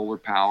 use solar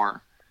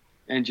power,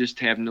 and just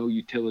have no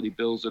utility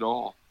bills at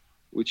all,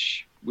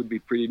 which would be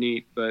pretty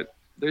neat. But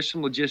there's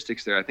some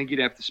logistics there. I think you'd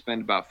have to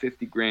spend about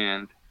 50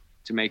 grand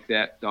to make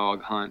that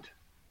dog hunt.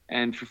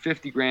 And for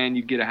 50 grand,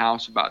 you'd get a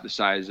house about the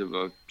size of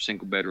a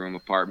single bedroom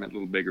apartment, a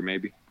little bigger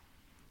maybe.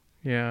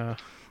 Yeah.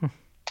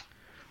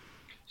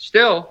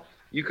 Still,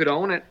 you could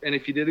own it, and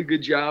if you did a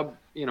good job,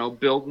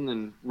 building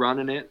and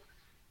running it,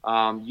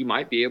 you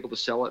might be able to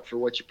sell it for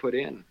what you put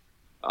in.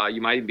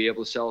 You might even be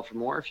able to sell it for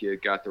more if you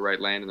got the right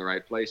land in the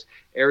right place.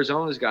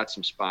 Arizona's got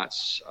some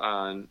spots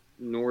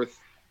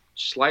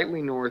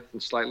slightly north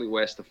and slightly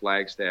west of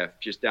Flagstaff,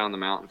 just down the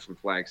mountain from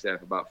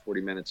Flagstaff, about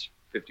 40 minutes,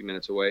 50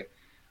 minutes away.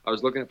 I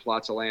was looking at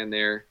plots of land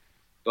there,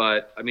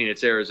 but I mean,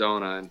 it's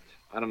Arizona, and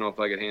I don't know if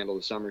I could handle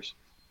the summers.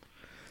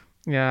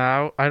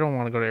 Yeah, I don't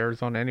want to go to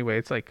Arizona anyway.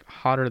 It's like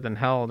hotter than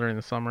hell during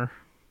the summer.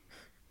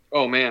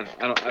 Oh man,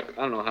 I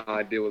don't know how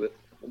I'd deal with it.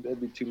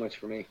 That'd be too much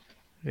for me.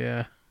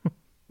 Yeah.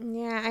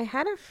 Yeah, I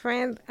had a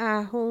friend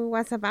who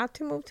was about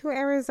to move to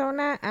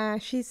Arizona.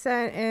 She's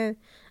a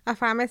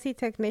pharmacy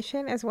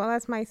technician as well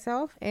as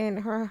myself,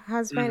 and her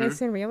husband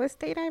is in real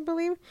estate, I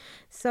believe.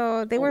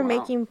 So they were wow.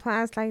 making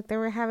plans, like they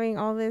were having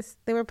all this,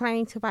 they were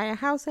planning to buy a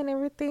house and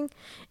everything.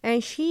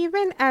 And she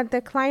even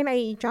declined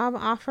a job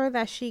offer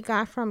that she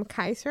got from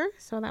Kaiser.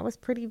 So that was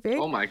pretty big.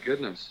 Oh my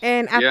goodness.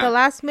 And at Yeah. the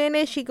last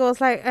minute, she goes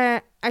like,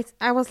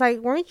 I was like,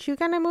 weren't you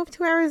going to move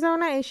to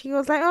Arizona? And she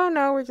goes like, oh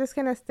no, we're just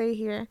going to stay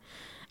here.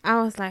 I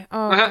was like,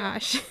 oh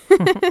gosh.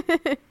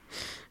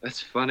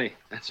 That's funny.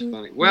 That's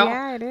funny. Well,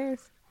 yeah, it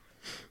is.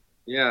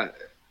 yeah.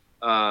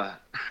 I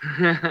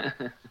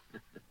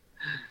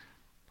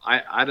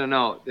don't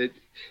know.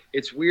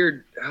 It's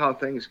weird how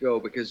things go,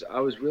 because I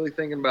was really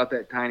thinking about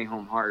that tiny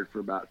home hard for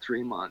about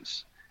 3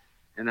 months,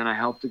 and then I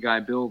helped a guy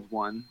build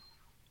one,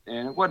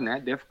 and it wasn't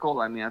that difficult.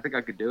 I mean, I think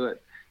I could do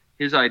it.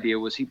 His idea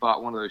was he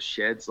bought one of those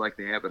sheds like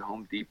they have at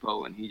Home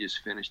Depot, and he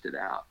just finished it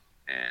out,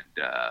 and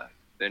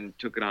then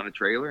took it on a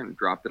trailer and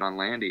dropped it on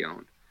land he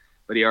owned.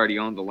 But he already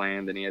owned the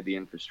land, and he had the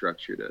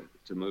infrastructure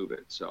to move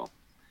it, so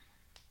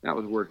that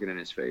was working in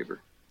his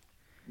favor.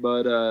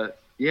 But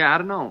yeah, I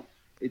don't know.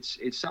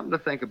 It's something to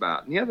think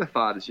about. And the other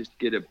thought is just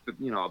get a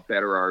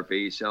better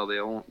RV, sell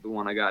the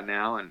one I got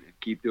now, and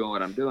keep doing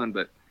what I'm doing.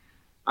 But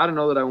I don't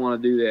know that I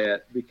want to do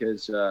that,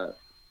 because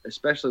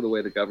especially the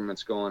way the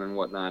government's going and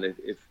whatnot.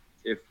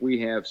 If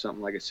we have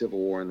something like a civil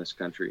war in this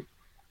country,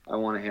 I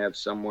want to have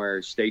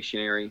somewhere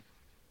stationary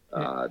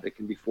that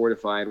can be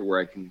fortified, where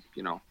I can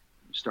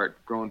start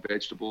growing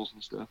vegetables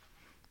and stuff.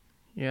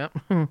 Yep.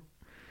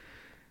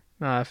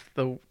 If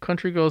the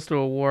country goes to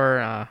a war,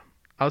 I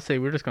would say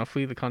we're just gonna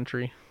flee the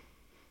country.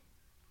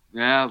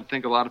 Yeah, I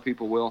think a lot of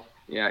people will.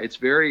 Yeah, it's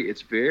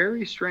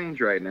very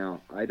strange right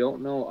now. I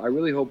don't know. I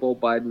really hope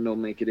old Biden will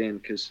make it in,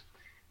 because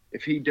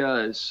if he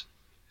does,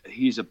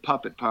 he's a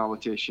puppet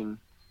politician,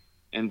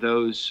 and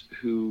those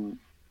who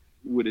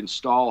would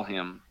install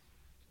him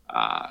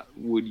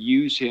would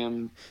use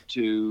him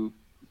to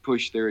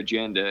push their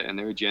agenda, and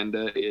their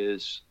agenda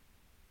is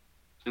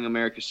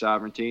America's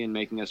sovereignty and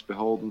making us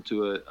beholden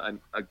to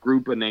a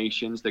group of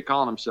nations. They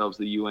call themselves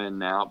the UN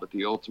now, but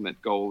the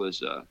ultimate goal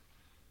is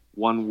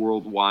one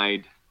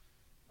worldwide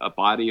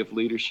body of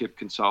leadership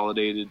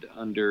consolidated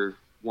under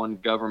one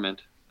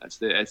government. That's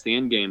the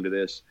end game to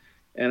this.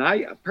 And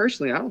I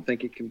personally don't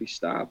think it can be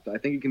stopped. I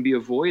think it can be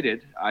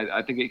avoided.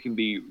 I think it can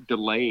be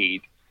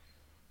delayed.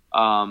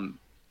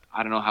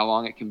 I don't know how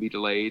long it can be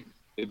delayed.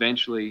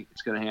 Eventually,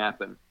 it's going to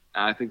happen.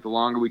 And I think the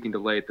longer we can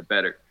delay it, the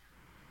better.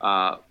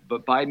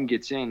 But Biden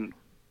gets in,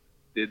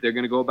 they're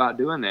going to go about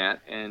doing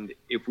that. And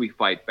if we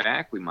fight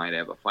back, we might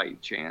have a fighting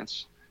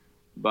chance.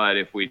 But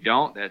if we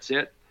don't, that's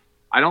it.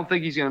 I don't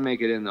think he's going to make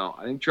it in, though.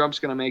 I think Trump's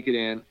going to make it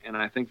in, and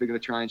I think they're going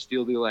to try and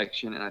steal the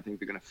election, and I think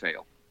they're going to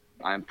fail.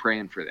 I'm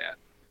praying for that.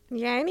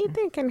 Yeah,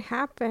 anything can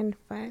happen.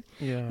 But,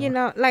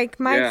 Yeah. like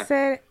Mike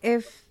said,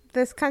 if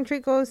this country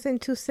goes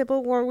into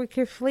civil war, we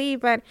could flee.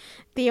 But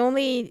the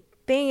only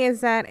thing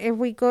is that if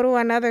we go to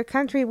another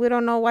country, we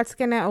don't know what's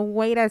going to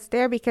await us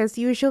there, because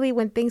usually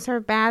when things are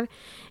bad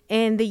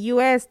in the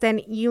U.S., then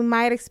you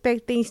might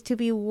expect things to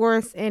be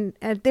worse in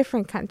a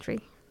different country.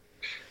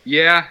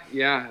 Yeah,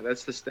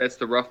 that's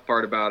the rough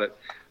part about it.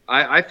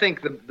 I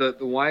think the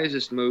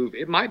wisest move,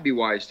 it might be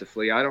wise to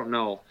flee, I don't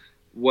know.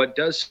 What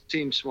does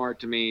seem smart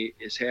to me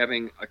is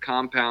having a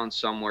compound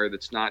somewhere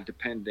that's not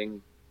depending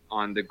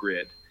on the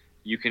grid.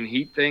 You can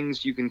heat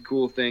things, you can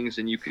cool things,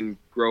 and you can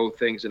grow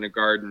things in a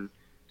garden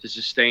to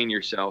sustain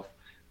yourself.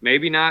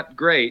 Maybe not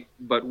great,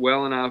 but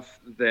well enough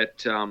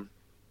that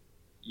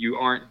you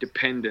aren't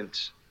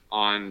dependent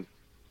on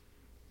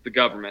the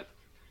government.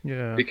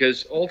 Yeah.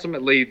 Because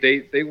ultimately,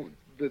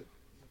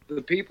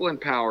 the people in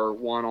power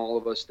want all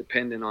of us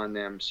dependent on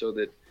them, so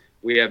that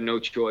we have no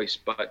choice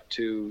but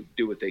to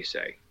do what they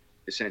say,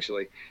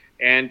 essentially.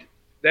 And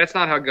that's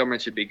not how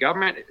government should be.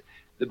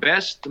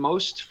 The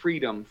most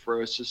freedom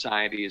for a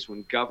society is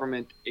when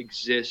government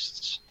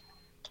exists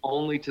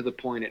only to the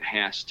point it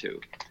has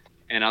to,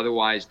 and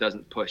otherwise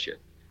doesn't push it.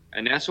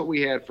 And that's what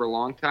we had for a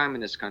long time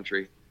in this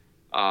country.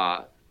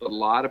 But a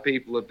lot of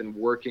people have been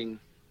working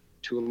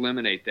to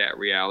eliminate that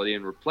reality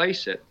and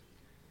replace it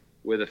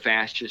with a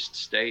fascist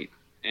state.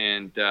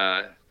 And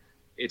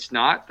it's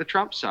not the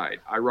Trump side,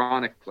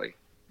 ironically.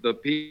 The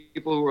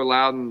people who are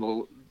loud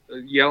and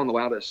yelling the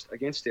loudest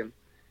against him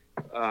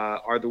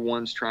are the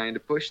ones trying to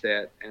push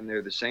that, and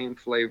they're the same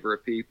flavor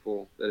of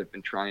people that have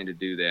been trying to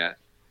do that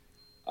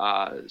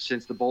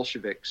since the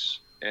Bolsheviks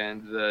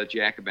and the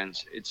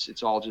Jacobins.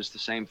 It's all just the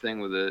same thing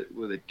with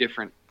a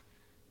different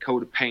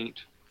coat of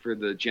paint for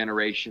the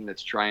generation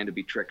that's trying to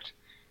be tricked.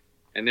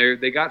 And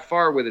they got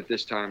far with it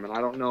this time, and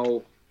I don't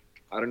know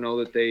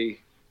that they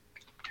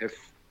have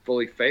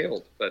fully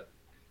failed, but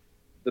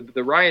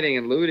the rioting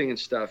and looting and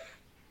stuff,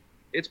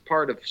 it's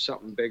part of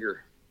something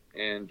bigger,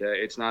 and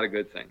it's not a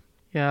good thing.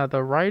 Yeah,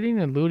 the rioting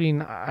and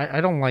looting,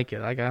 I don't like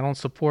it. Like, I don't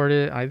support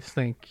it. I just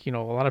think, a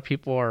lot of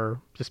people are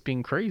just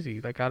being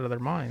crazy, like out of their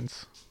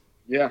minds.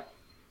 Yeah.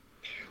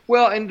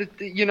 Well, and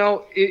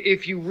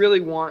if you really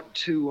want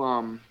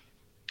to,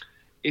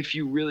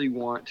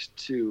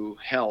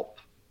 help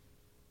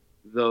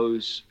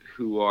those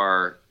who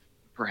are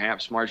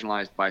perhaps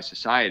marginalized by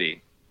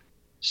society,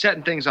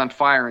 setting things on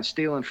fire and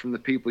stealing from the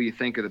people you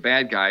think are the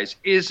bad guys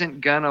isn't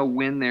gonna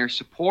win their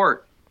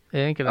support. It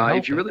ain't gonna help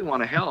if you really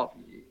want to help.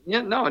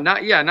 Not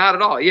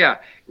at all. Yeah,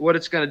 what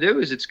it's gonna do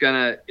is it's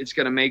gonna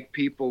make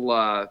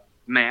people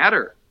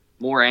madder,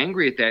 more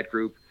angry at that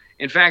group.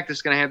 In fact,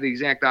 it's gonna have the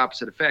exact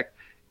opposite effect.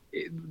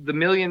 The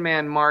Million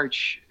Man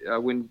March,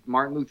 when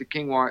Martin Luther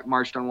King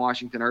marched on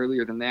Washington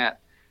earlier than that,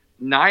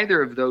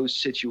 neither of those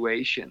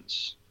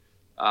situations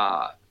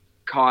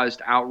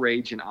caused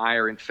outrage and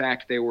ire. In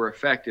fact, they were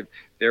effective.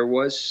 There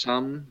was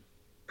some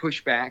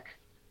pushback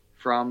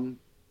from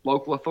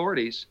local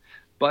authorities,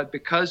 but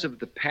because of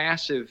the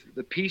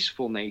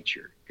peaceful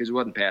nature, because it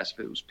wasn't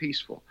passive, it was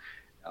peaceful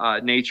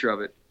nature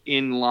of it,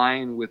 in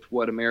line with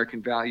what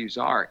American values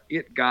are,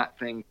 it got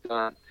things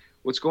done.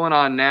 What's going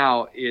on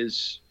now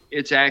is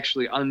it's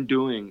actually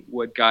undoing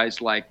what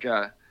guys like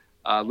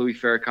Louis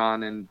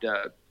Farrakhan and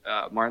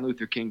Martin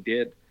Luther King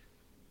did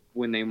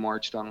when they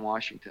marched on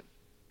Washington.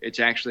 It's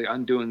actually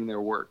undoing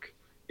their work.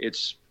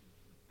 It's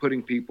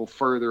putting people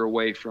further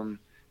away from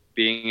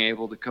being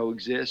able to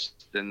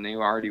coexist than they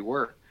already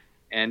were.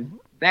 And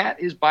that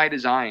is by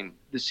design.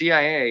 The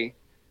CIA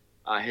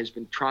has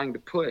been trying to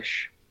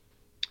push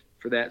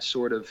for that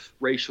sort of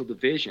racial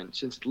division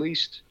since at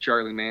least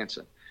Charlie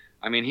Manson.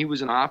 I mean, he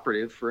was an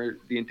operative for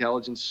the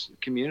intelligence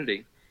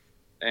community.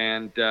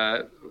 And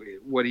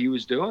what he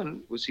was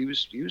doing was he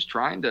was using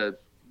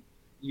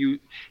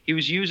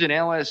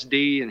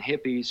LSD and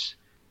hippies,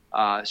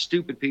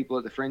 stupid people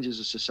at the fringes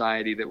of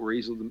society that were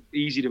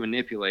easy to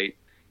manipulate,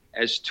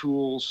 as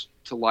tools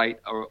to light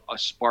a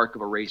spark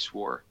of a race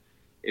war.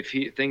 If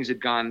things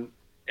had gone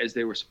as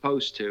they were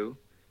supposed to,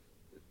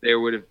 there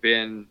would have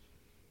been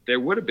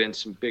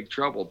some big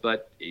trouble.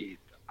 But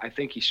I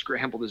think he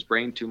scrambled his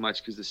brain too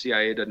much because the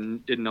CIA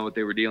didn't know what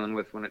they were dealing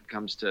with when it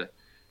comes to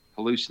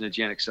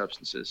hallucinogenic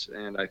substances,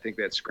 and I think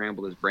that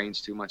scrambled his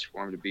brains too much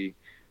for him to be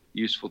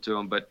useful to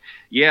him. But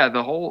yeah,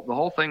 the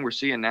whole thing we're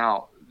seeing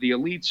now, the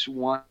elites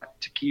want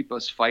to keep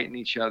us fighting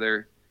each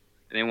other,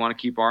 and they want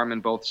to keep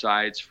arming both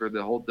sides for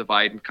the whole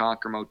divide and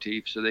conquer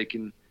motif, so they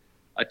can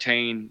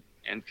attain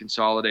and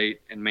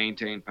consolidate and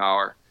maintain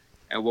power.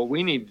 And what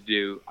we need to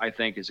do, I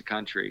think, as a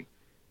country,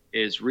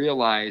 is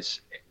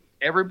realize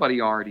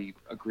everybody already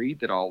agreed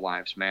that all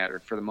lives matter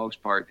for the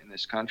most part in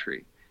this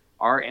country.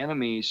 Our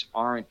enemies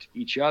aren't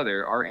each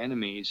other. Our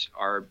enemies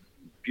are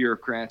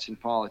bureaucrats and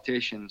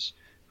politicians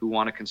who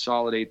want to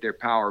consolidate their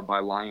power by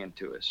lying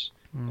to us.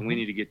 Mm-hmm. And we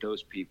need to get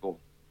those people.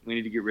 We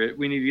need to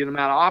get them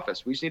out of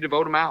office. We just need to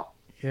vote them out.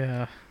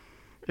 Yeah.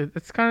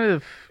 It's kind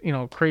of,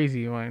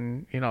 crazy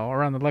when,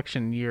 around the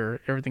election year,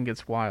 everything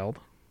gets wild.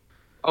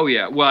 Oh,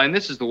 yeah. Well, and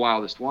this is the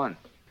wildest one.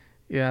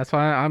 Yeah, that's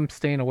why I'm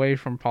staying away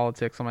from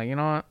politics. I'm like, you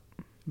know what?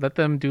 Let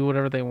them do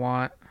whatever they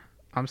want.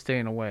 I'm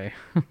staying away.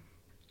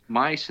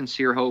 My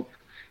sincere hope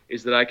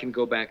is that I can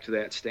go back to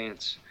that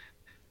stance,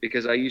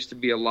 because I used to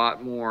be a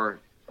lot more,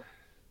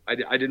 I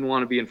didn't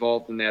want to be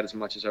involved in that as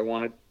much as I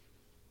wanted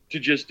to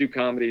just do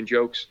comedy and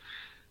jokes.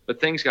 But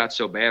things got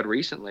so bad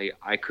recently,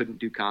 I couldn't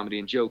do comedy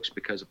and jokes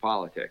because of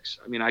politics.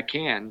 I mean, I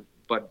can,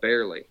 but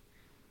barely.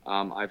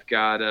 I've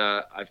got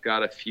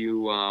a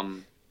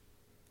few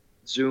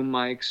Zoom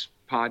mics,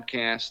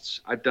 podcasts.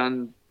 I've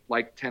done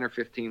like 10 or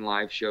 15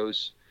 live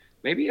shows,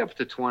 maybe up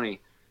to 20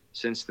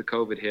 since the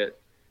COVID hit.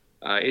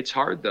 It's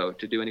hard, though,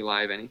 to do any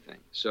live anything.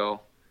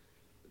 So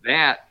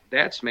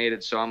that's made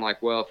it so I'm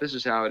like, well, if this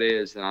is how it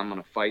is, then I'm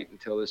going to fight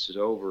until this is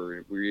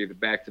over. We're either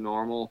back to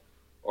normal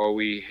or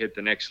we hit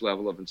the next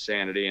level of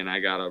insanity, and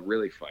I got to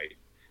really fight.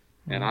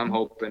 And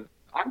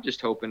I'm just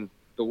hoping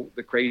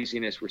the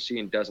craziness we're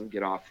seeing doesn't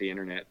get off the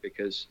internet,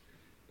 because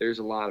there's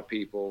a lot of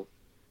people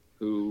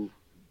who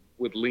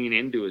would lean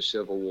into a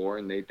civil war,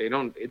 and they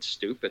don't. It's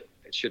stupid.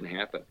 It shouldn't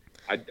happen.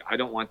 I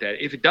don't want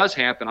that. If it does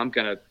happen, I'm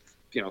going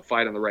to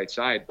fight on the right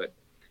side, but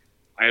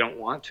I don't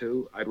want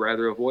to. I'd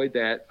rather avoid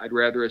that. I'd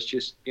rather us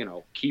just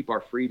keep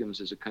our freedoms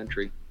as a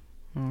country.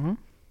 Mm-hmm.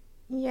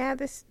 Yeah,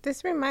 this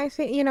reminds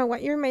me, you know,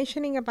 what you're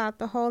mentioning about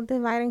the whole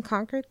divide and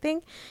conquer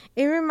thing.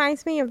 It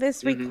reminds me of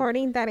this Hmm.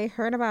 recording that I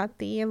heard about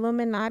the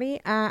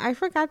Illuminati. I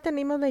forgot the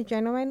name of the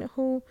gentleman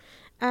who,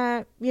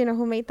 you know,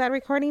 who made that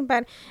recording,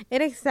 but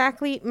it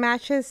exactly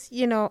matches,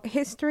 you know,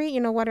 history,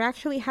 you know, what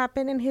actually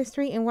happened in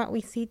history and what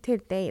we see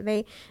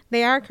today.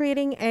 They are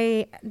creating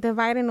a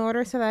divide and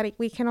order so that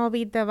we can all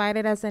be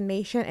divided as a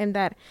nation, and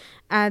that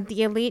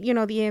the elite, you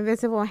know, the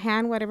invisible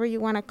hand, whatever you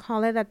want to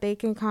call it, that they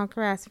can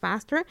conquer us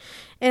faster.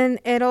 And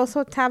it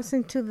also taps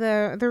into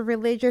the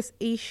religious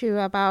issue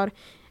about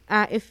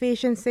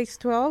Ephesians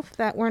 6:12,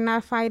 that we're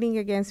not fighting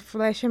against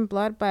flesh and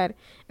blood, but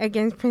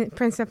against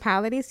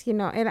principalities. You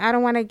know, and I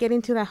don't want to get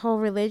into that whole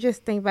religious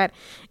thing, but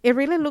it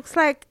really looks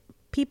like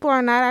people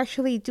are not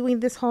actually doing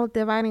this whole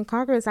divide and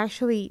conquer. It's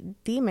actually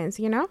demons.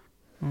 You know.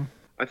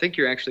 I think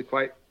you're actually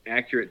quite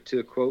accurate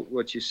to quote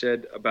what you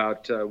said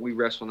about we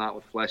wrestle not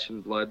with flesh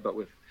and blood, but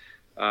with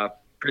uh,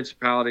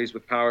 principalities,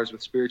 with powers,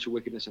 with spiritual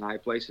wickedness in high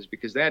places,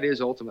 because that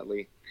is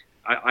ultimately,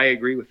 I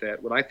agree with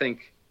that. What I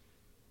think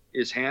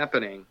is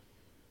happening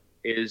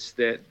is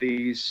that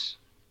these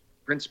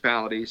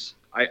principalities,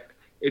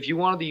 if you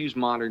wanted to use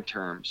modern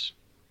terms,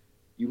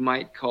 you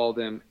might call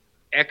them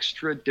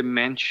extra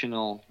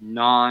dimensional,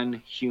 non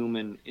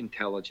human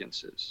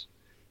intelligences,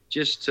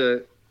 just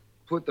to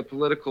put the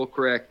political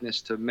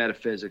correctness to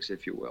metaphysics,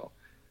 if you will.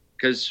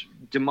 Because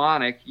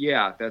demonic,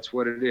 yeah, that's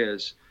what it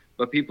is,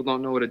 but people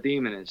don't know what a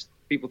demon is.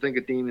 People think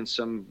a demon's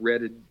some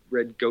red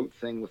goat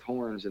thing with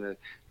horns and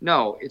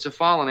no, it's a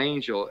fallen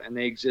angel, and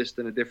they exist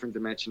in a different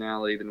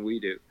dimensionality than we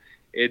do.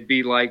 It'd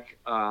be like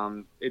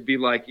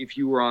if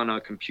you were on a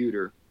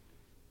computer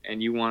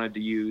and you wanted to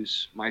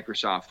use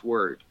Microsoft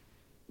Word.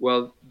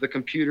 Well, the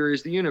computer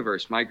is the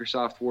universe.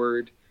 Microsoft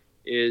Word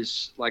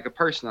is like a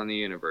person on the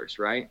universe,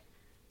 right?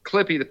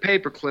 Clippy the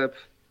paperclip,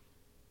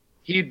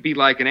 he'd be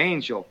like an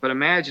angel. But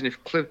imagine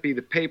if Clippy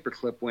the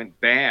paperclip went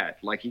bad,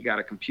 like he got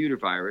a computer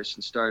virus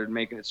and started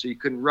making it so you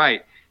couldn't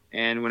write.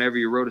 And whenever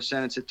you wrote a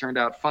sentence, it turned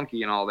out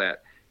funky and all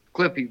that.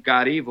 Clippy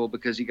got evil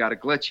because he got a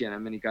glitch in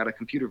him and he got a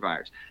computer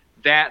virus.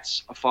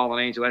 That's a fallen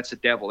angel. That's a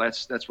devil.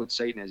 That's what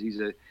Satan is.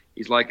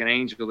 He's like an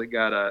angel that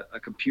got a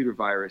computer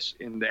virus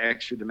in the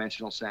extra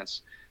dimensional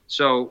sense.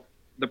 So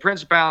the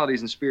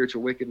principalities and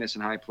spiritual wickedness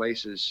in high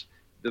places,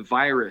 the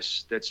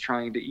virus that's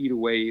trying to eat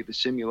away the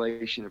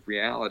simulation of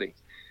reality,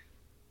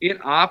 it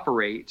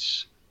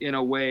operates in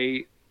a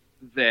way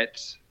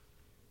that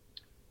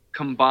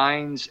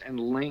combines and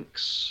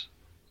links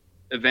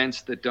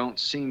events that don't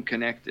seem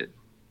connected.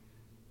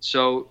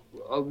 So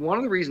one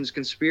of the reasons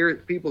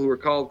people who are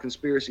called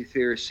conspiracy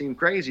theorists seem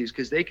crazy is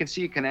because they can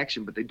see a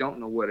connection, but they don't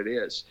know what it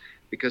is.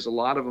 Because a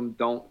lot of them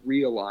don't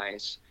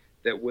realize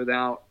that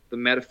without the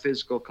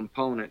metaphysical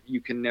component, you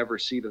can never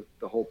see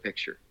the whole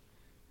picture.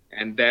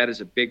 And that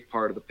is a big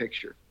part of the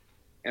picture.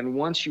 And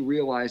once you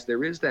realize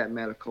there is that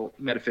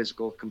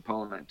metaphysical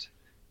component,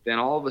 then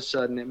all of a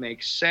sudden it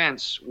makes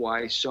sense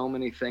why so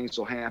many things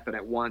will happen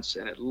at once,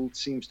 and it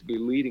seems to be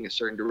leading a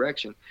certain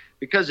direction,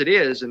 because it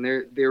is, and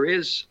there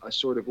is a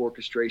sort of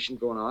orchestration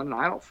going on, and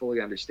I don't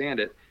fully understand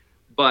it,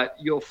 but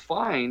you'll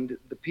find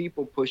the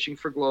people pushing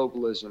for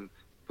globalism,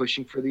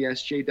 pushing for the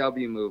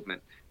SJW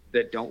movement,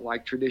 that don't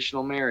like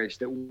traditional marriage,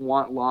 that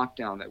want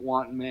lockdown, that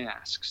want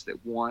masks,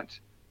 that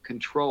want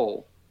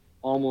control,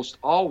 almost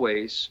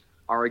always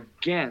are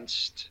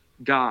against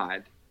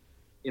God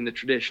in the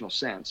traditional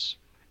sense,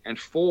 and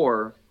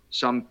for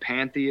some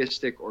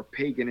pantheistic or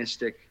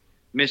paganistic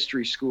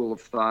mystery school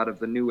of thought of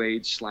the New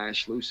Age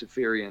 /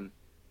 Luciferian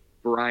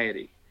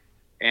variety.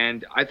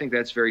 And I think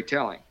that's very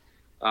telling.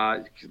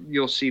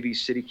 You'll see these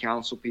city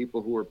council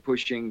people who are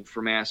pushing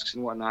for masks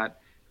and whatnot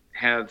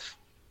have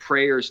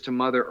prayers to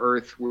Mother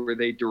Earth where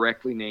they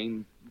directly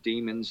name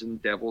demons and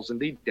devils, and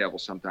the devil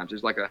sometimes.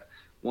 There's like a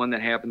one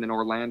that happened in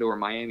Orlando or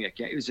Miami.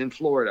 It was in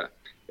Florida.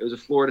 It was a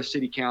Florida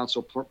city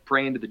council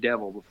praying to the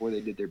devil before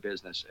they did their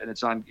business, and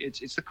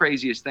it's the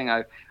craziest thing.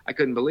 I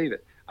couldn't believe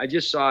it. I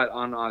just saw it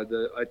on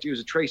it was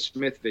a Trey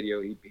Smith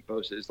video he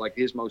posted. It's like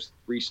his most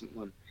recent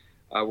one,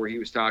 where he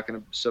was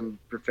talking some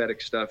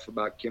prophetic stuff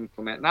about Kim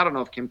Clement. And I don't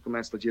know if Kim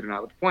Clement's legit or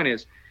not, but the point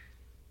is,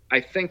 I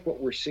think what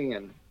we're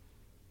seeing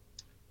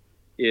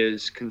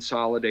is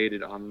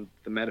consolidated on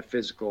the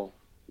metaphysical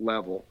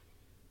level,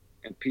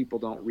 and people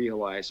don't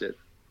realize it,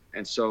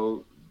 and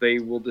so they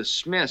will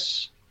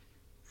dismiss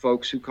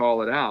folks who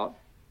call it out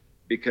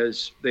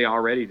because they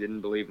already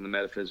didn't believe in the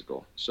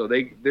metaphysical. So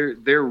they're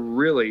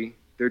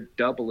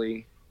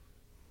doubly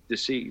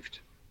deceived,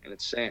 and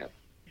it's sad.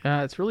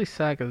 Yeah, it's really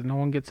sad because no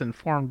one gets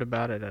informed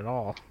about it at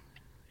all.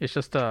 It's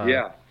just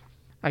Yeah,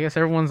 I guess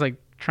everyone's like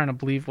trying to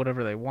believe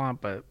whatever they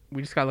want, but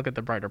we just gotta look at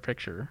the brighter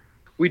picture.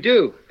 we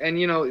do. And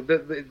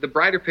the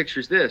brighter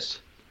picture is this: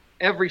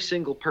 every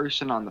single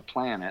person on the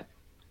planet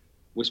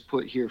was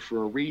put here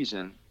for a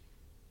reason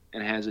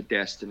and has a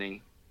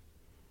destiny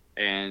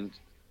and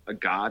a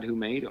God who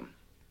made them.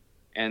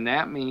 And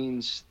that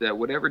means that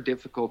whatever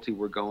difficulty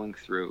we're going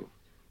through,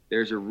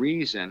 there's a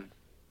reason.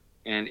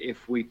 And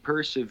if we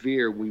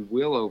persevere, we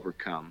will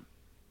overcome,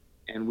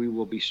 and we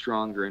will be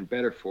stronger and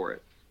better for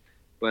it.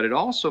 But it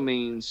also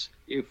means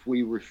if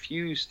we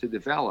refuse to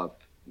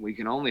develop, we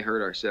can only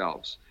hurt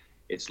ourselves.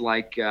 It's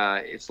like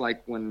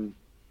when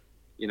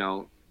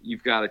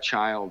you've got a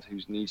child who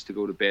needs to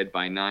go to bed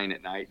by 9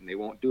 at night and they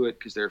won't do it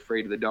because they're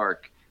afraid of the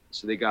dark.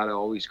 So they got to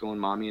always go in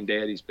mommy and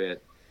daddy's bed.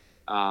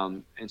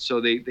 And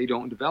so they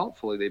don't develop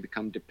fully. They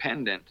become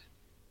dependent.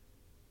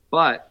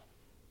 But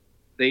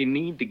they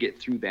need to get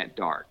through that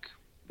dark.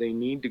 They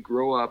need to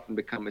grow up and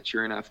become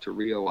mature enough to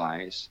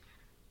realize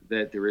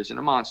that there isn't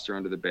a monster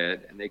under the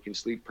bed and they can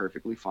sleep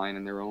perfectly fine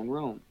in their own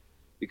room.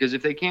 Because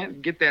if they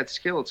can't get that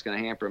skill, it's going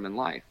to hamper them in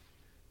life.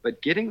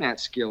 But getting that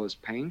skill is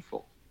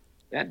painful.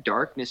 That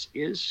darkness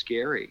is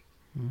scary.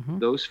 Mm-hmm.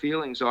 Those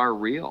feelings are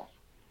real.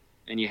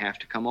 And you have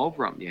to come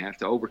over them. You have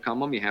to overcome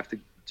them. You have to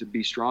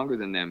be stronger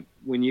than them.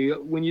 When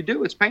you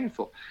do, it's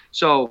painful.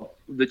 So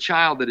the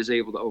child that is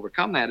able to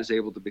overcome that is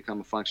able to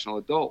become a functional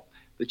adult.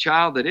 The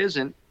child that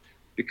isn't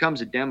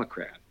becomes a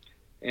Democrat.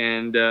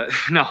 And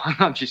no,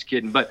 I'm just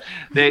kidding. But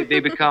they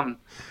become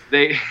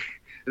the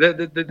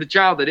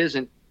child that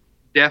isn't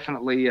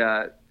definitely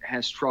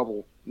has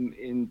trouble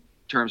in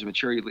terms of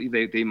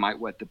maturity. They might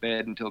wet the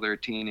bed until they're a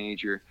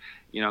teenager.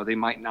 They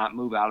might not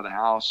move out of the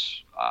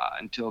house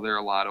until they're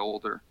a lot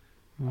older.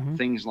 Mm-hmm.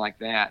 Things like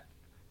that.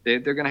 They're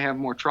going to have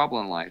more trouble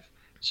in life.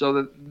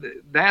 So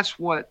that's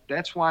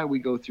why we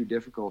go through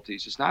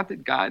difficulties. It's not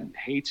that God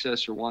hates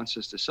us or wants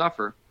us to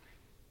suffer.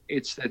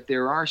 It's that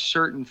there are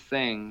certain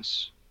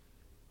things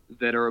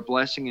that are a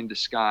blessing in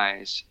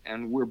disguise,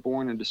 and we're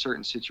born into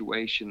certain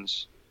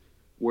situations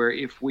where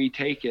if we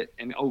take it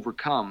and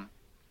overcome,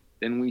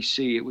 then we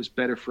see it was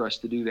better for us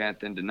to do that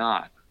than to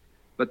not.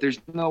 But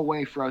there's no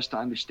way for us to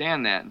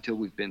understand that until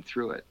we've been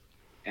through it.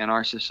 And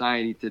our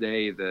society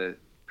today, the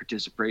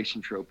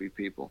participation trophy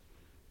people,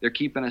 they're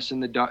keeping us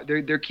in the dark.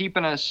 They're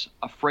keeping us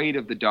afraid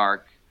of the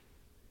dark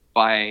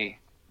by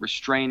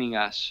restraining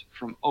us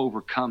from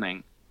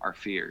overcoming our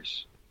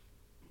fears.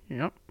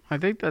 Yep. I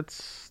think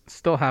that's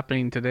still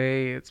happening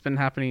today. It's been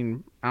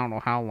happening, I don't know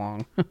how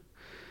long.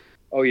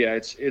 Oh yeah,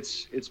 it's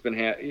been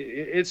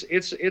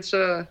it's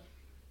a,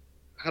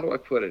 how do I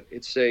put it?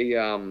 It's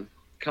a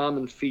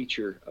common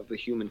feature of the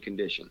human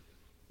condition.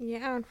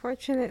 Yeah,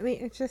 unfortunately,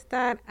 it's just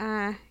that,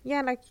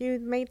 yeah, like you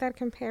made that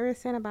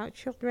comparison about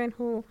children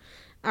who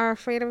are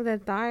afraid of the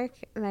dark.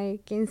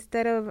 Like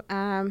instead of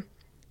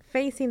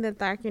facing the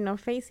dark,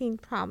 facing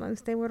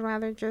problems, they would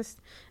rather just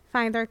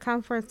find their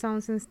comfort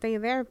zones and stay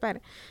there. But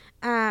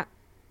uh,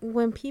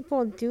 when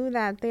people do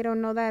that, they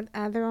don't know that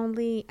they're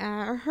only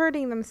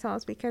hurting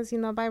themselves because,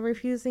 by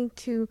refusing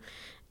to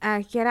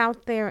get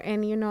out there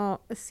and,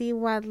 see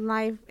what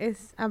life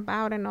is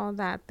about and all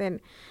that, then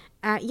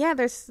yeah,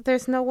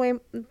 there's no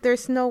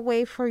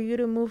way for you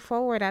to move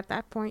forward at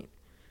that point.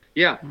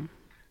 Yeah,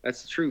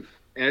 that's the truth,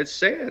 and it's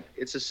sad.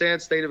 It's a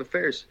sad state of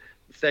affairs.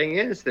 The thing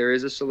is, there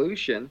is a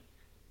solution,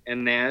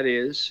 and that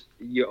is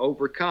you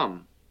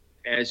overcome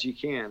as you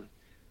can.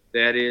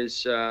 That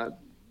is,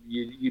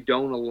 you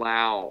don't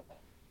allow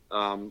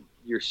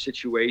your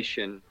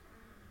situation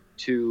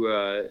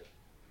to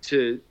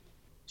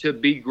to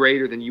be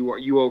greater than you are.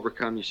 You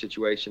overcome your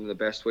situation. The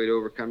best way to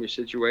overcome your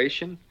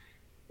situation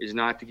is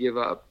not to give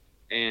up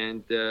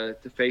and to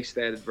face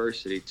that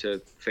adversity, to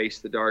face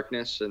the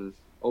darkness and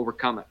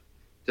overcome it,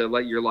 to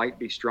let your light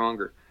be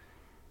stronger.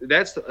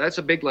 That's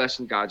a big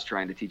lesson God's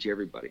trying to teach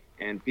everybody.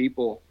 And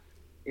people,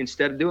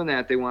 instead of doing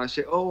that, they want to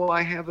say, "Oh,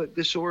 I have a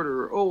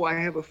disorder," or "Oh, I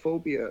have a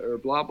phobia," or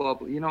blah blah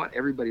blah. You know what?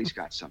 Everybody's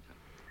got something.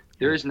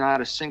 There is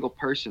not a single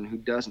person who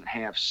doesn't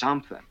have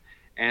something.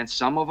 And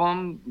some of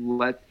them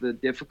let the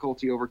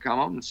difficulty overcome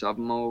them, and some of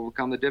them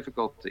overcome the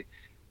difficulty.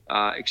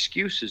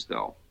 Excuses,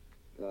 though,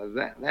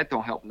 that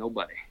don't help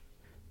nobody.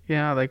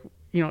 Yeah, like,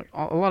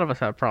 a lot of us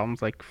have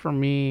problems. Like, for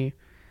me,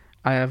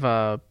 I have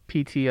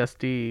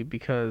PTSD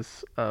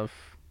because of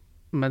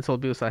mental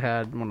abuse I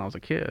had when I was a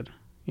kid,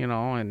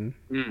 and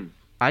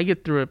I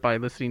get through it by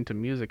listening to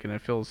music, and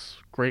it feels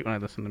great when I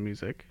listen to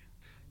music.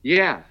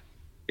 Yeah,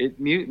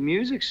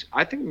 music's.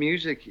 I think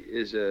music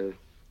is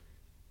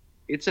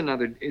It's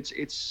another.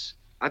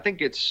 I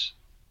think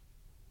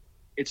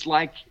it's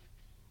like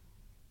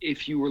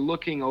if you were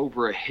looking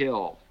over a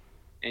hill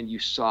and you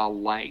saw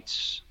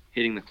lights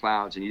hitting the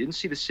clouds, and you didn't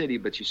see the city,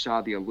 but you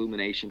saw the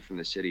illumination from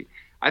the city.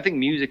 I think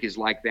music is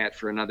like that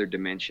for another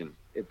dimension.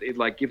 It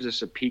like gives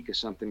us a peek of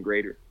something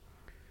greater.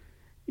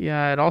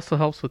 Yeah, it also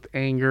helps with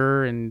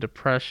anger and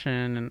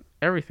depression and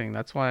everything.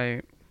 That's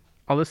why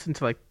I'll listen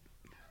to like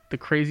the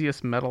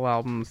craziest metal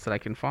albums that I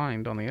can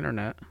find on the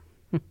internet.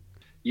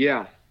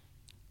 Yeah,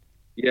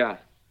 yeah.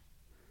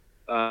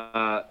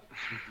 Uh,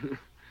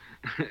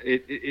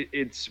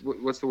 it's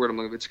what's the word I'm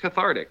looking for? It's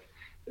cathartic.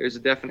 There's a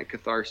definite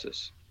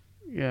catharsis.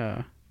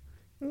 Yeah.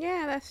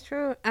 Yeah, that's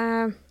true.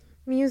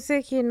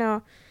 Music,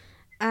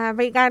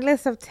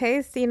 regardless of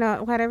taste,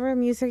 whatever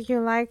music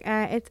you like,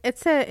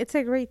 it's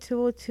a great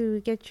tool to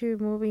get you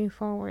moving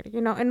forward.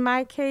 In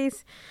my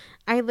case,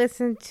 I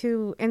listen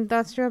to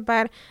industrial,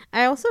 but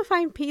I also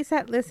find peace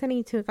at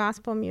listening to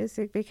gospel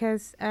music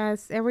because,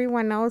 as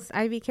everyone knows,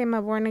 I became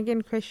a born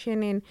again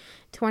Christian in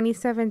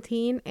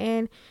 2017,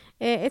 and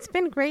It's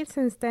been great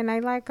since then. I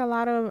like a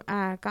lot of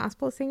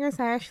gospel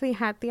singers. I actually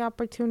had the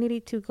opportunity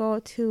to go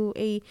to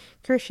a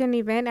Christian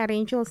event at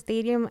Angel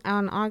Stadium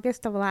on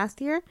August of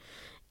last year,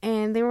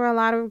 and there were a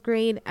lot of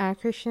great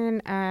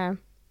Christian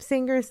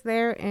singers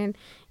there, and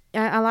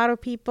a lot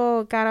of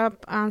people got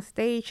up on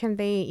stage and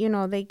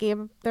they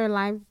gave their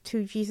life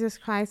to Jesus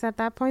Christ at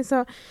that point.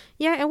 So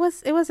yeah, it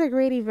was a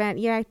great event.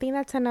 Yeah, I think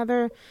that's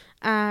another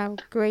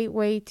great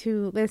way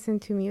to listen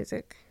to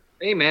music.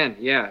 Amen.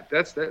 Yeah,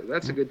 that's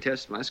a good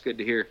testimony. That's good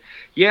to hear.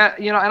 Yeah,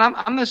 and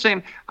I'm the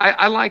same.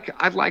 I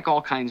like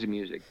all kinds of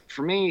music.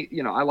 For me,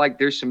 I like,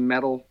 there's some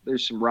metal,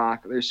 there's some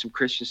rock, there's some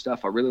Christian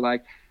stuff I really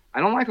like. I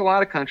don't like a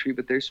lot of country,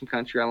 but there's some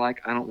country I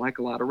like. I don't like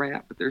a lot of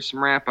rap, but there's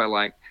some rap I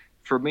like.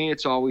 For me,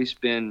 it's always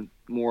been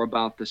more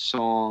about the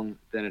song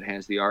than it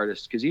has the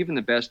artist, because even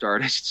the best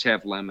artists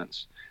have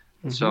lemons.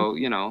 Mm-hmm.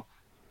 So,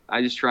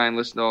 I just try and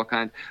listen to all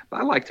kinds.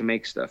 But I like to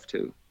make stuff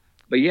too.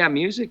 But yeah,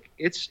 music,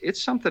 it's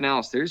something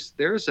else.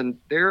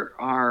 There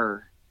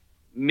are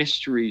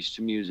mysteries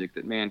to music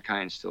that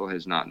mankind still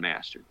has not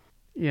mastered.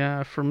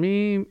 Yeah, for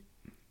me,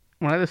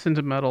 when I listen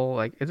to metal,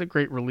 like, it's a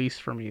great release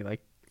for me.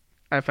 Like,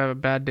 if I have a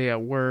bad day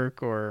at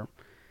work or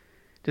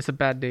just a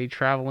bad day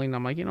traveling,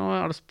 I'm like, you know what,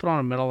 I'll just put on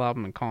a metal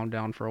album and calm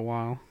down for a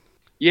while.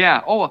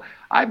 Yeah. Oh,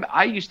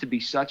 I used to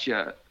be such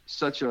a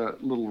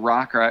little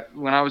rocker.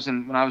 When I was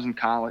in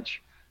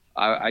college,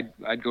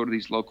 I'd go to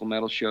these local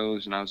metal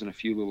shows, and I was in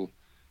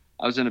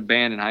a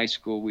band in high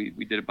school. We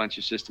did a bunch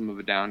of System of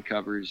a Down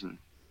covers, and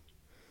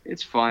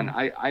it's fun.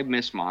 I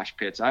miss mosh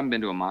pits. I haven't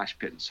been to a mosh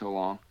pit in so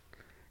long.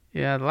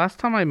 Yeah, the last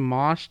time I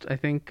moshed, I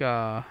think,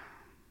 I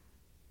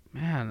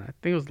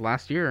think it was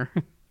last year.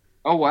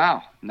 Oh,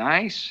 wow.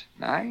 Nice.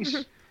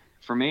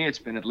 For me, it's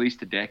been at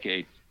least a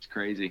decade. It's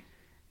crazy.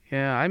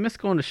 Yeah, I miss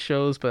going to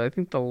shows, but I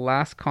think the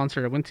last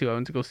concert I went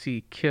to go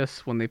see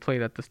Kiss when they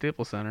played at the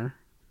Staples Center.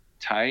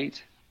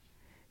 Tight.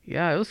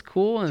 Yeah, it was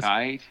cool.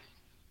 Tight.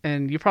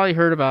 And you probably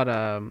heard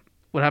about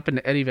what happened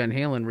to Eddie Van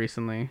Halen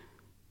recently.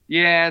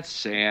 Yeah, it's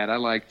sad. I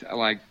liked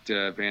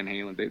Van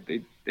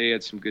Halen. He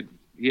had some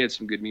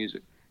good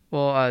music.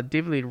 Well,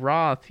 David Lee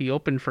Roth, he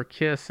opened for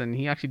Kiss, and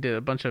he actually did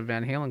a bunch of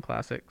Van Halen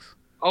classics.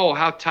 Oh,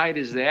 how tight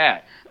is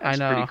that? That's I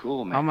know. Pretty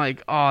cool, man. I'm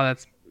like, oh,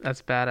 that's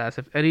badass.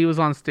 If Eddie was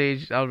on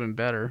stage, that would have been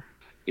better.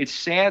 It's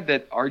sad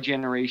that our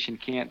generation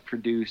can't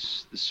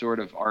produce the sort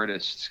of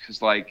artists,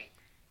 because like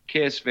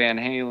Kiss, Van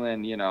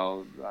Halen,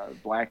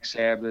 Black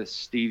Sabbath,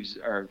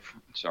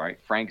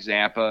 Frank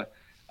Zappa.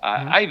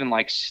 I even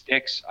like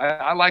Styx.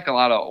 I like a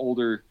lot of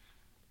older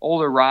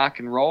rock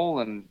and roll,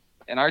 and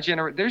our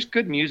generation. There's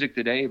good music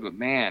today, but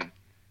man,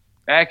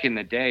 back in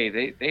the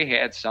day, they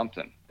had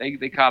something.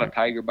 They caught a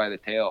tiger by the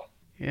tail.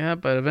 Yeah,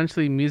 but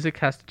eventually music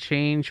has to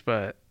change,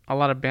 but a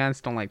lot of bands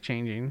don't like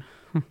changing.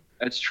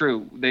 That's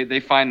true. They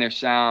find their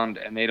sound,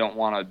 and they don't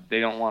want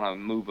to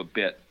move a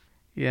bit.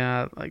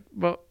 Yeah,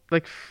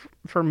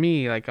 for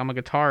me, like, I'm a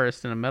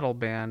guitarist in a metal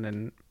band,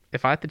 and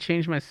if I have to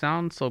change my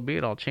sound, so be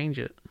it. I'll change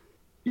it.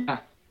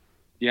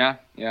 Yeah.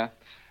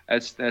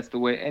 That's the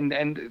way.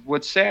 And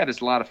what's sad is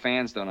a lot of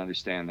fans don't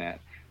understand that.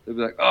 They'll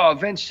be like, "Oh,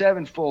 Avenged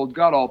Sevenfold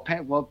got all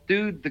pan." Well,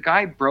 dude, the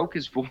guy broke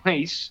his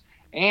voice,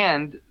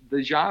 and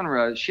the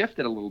genre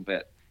shifted a little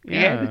bit. He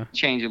had to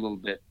change a little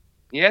bit.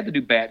 He had to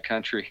do Bad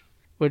Country.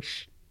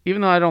 Which,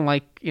 even though I don't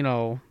like,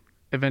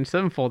 Avenged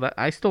Sevenfold,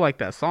 I still like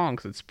that song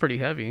because it's pretty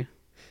heavy.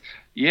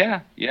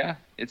 Yeah,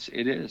 it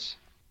is.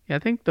 Yeah, I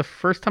think the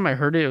first time I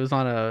heard it was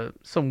on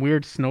some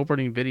weird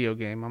snowboarding video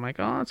game. I'm like,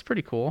 oh, that's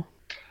pretty cool.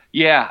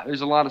 Yeah,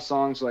 there's a lot of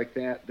songs like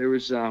that. There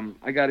was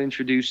I got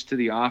introduced to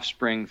The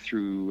Offspring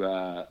through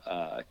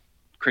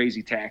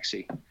Crazy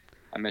Taxi.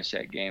 I missed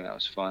that game. That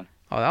was fun.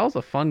 Oh, that was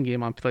a fun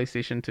game on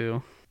PlayStation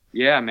 2.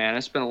 Yeah, man,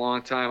 it's been a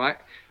long time.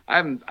 I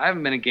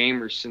haven't been a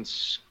gamer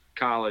since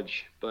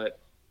college, but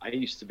I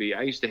used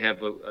to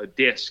have a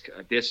disc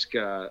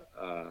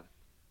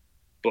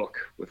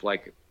book with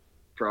like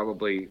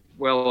probably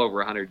well over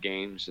 100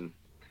 games, and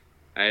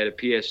I had a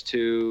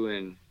PS2,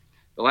 and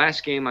the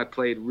last game I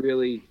played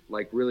really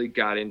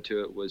got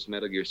into it was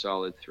Metal Gear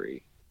Solid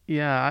 3.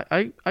 Yeah,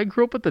 I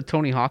grew up with the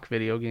Tony Hawk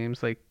video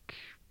games. Like,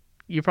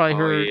 you probably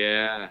heard.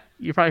 Yeah.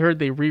 You probably heard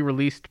they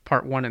re-released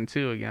part 1 and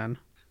 2 again.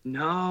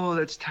 No,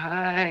 that's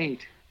tight.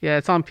 Yeah,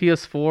 it's on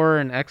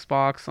PS4 and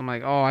Xbox. I'm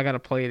like, oh, I gotta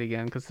play it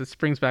again because this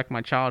brings back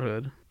my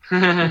childhood.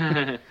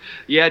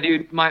 Yeah,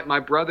 dude, my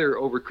brother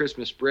over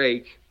Christmas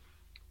break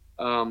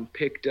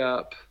picked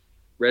up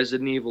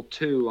Resident Evil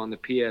 2 on the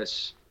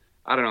PS.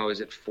 I don't know, is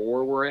it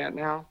 4 we're at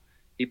now?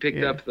 He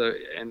picked up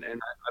and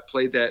I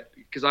played that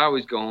because I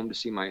always go home to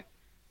see my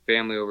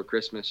family over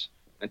Christmas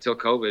until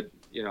COVID.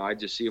 I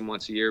just see him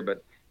once a year,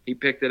 but he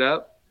picked it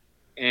up,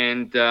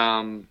 and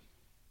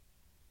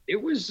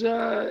it was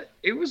a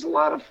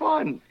lot of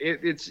fun.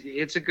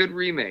 It's a good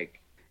remake.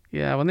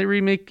 Yeah, when they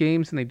remake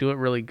games and they do it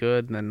really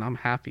good, then I'm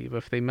happy. But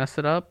if they mess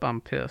it up, I'm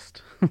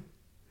pissed.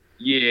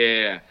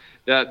 Yeah,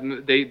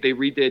 they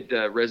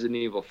redid Resident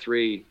Evil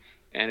 3,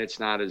 and it's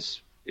not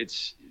as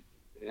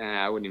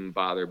I wouldn't even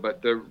bother.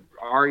 But the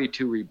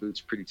RE2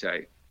 reboot's pretty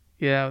tight.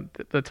 Yeah,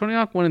 the Tony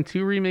Hawk 1 and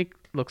 2 remake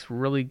looks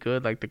really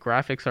good. Like the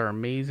graphics are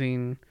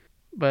amazing,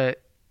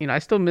 but I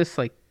still miss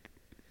like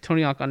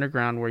Tony Hawk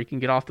Underground where you can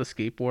get off the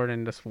skateboard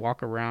and just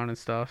walk around and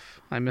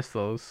stuff. I miss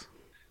those.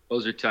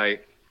 Those are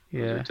tight.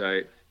 Those Yeah. are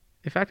tight.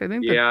 In fact, I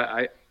think Yeah,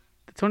 I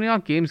the Tony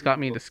Hawk games got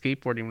me into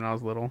skateboarding when I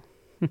was little.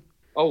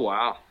 Oh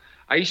wow!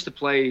 I used to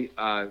play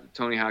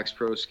Tony Hawk's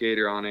Pro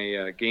Skater on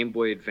a Game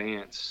Boy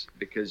Advance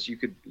because you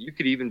could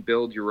even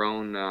build your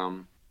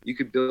own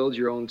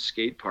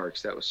skate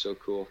parks. That was so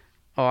cool.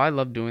 Oh, I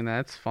love doing that.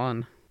 It's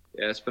fun.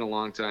 Yeah, it's been a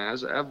long time.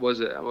 That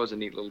was a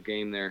neat little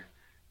game there.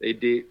 They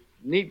did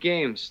neat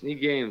games.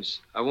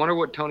 I wonder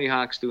what Tony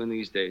Hawk's doing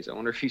these days. I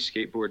wonder if he's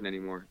skateboarding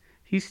anymore.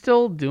 He's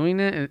still doing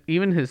it, and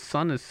even his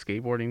son is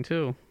skateboarding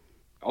too.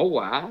 Oh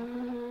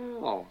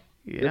wow!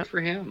 Yeah. Good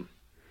for him.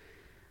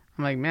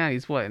 I'm like, man,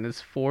 he's what, in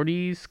his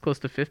 40s, close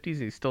to 50s,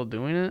 and he's still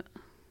doing it?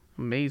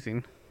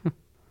 Amazing.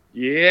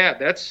 Yeah,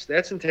 that's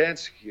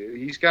intense.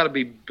 He's got to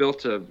be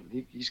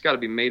he's got to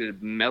be made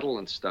of metal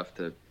and stuff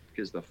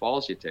because the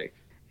falls you take.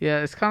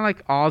 Yeah, it's kind of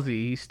like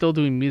Ozzy. He's still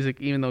doing music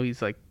even though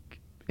he's like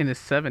in his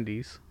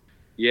 70s.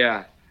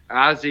 Yeah,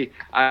 Ozzy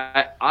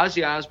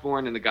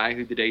Osbourne and the guy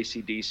who did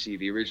AC/DC,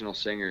 the original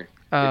singer,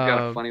 they've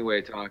got a funny way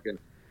of talking.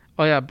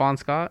 Oh yeah, Bon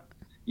Scott?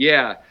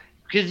 Yeah,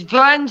 because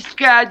Bon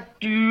Scott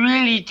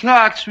really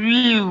talks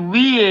really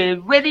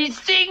weird when he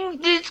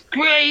sings this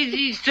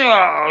crazy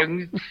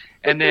song.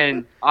 And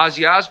then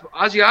Ozzy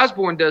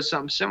Osbourne does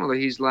something similar.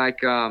 He's like,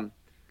 close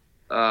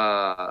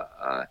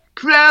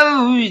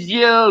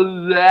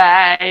your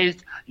eyes.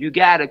 You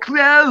gotta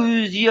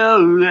close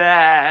your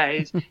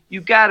eyes.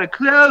 You gotta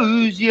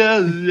close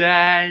your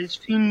eyes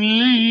for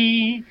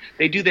me.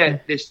 They do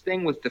this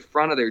thing with the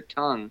front of their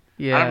tongue.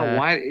 Yeah. I don't know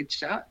why.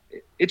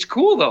 It's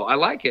cool though. I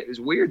like it. It's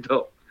weird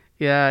though.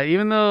 Yeah,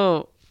 even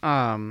though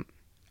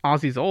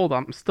Ozzy's old,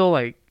 I'm still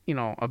like,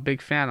 a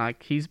big fan.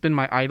 Like he's been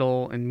my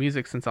idol in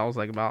music since I was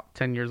like about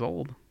 10 years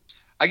old.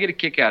 I get a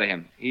kick out of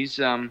him. He's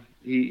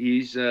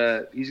he's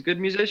a good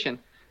musician.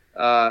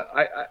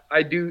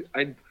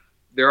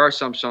 There are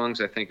some songs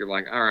I think are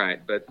like, all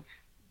right, but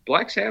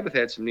Black Sabbath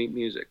had some neat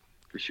music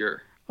for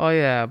sure. Oh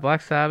yeah,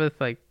 Black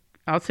Sabbath, like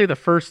I would say the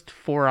first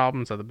 4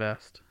 albums are the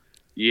best.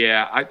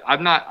 Yeah,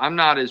 I'm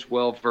not as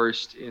well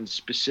versed in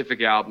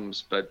specific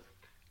albums, but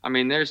I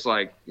mean there's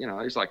like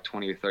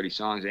 20 or 30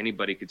 songs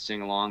anybody could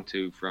sing along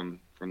to from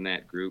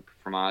that group,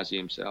 from Ozzy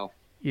himself.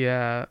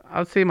 Yeah, I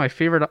would say my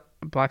favorite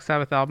Black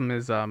Sabbath album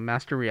is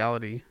Master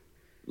Reality.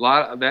 A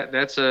lot of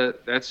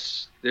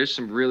there's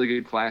some really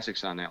good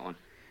classics on that one.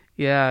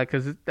 Yeah,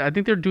 because I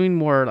think they're doing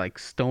more like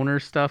stoner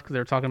stuff because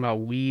they're talking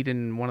about weed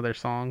in one of their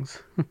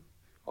songs.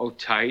 Oh,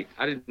 tight!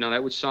 I didn't know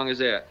that. Which song is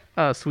that?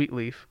 Sweet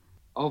Leaf.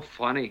 Oh,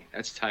 funny.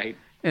 That's tight.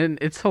 And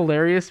it's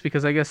hilarious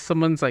because I guess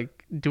someone's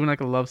like doing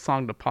like a love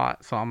song to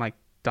pot, so I'm like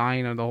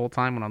dying the whole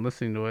time when I'm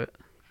listening to it.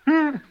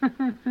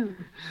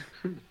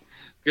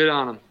 Good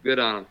on him.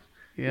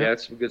 Yeah,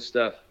 that's some good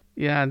stuff.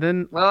 Yeah, and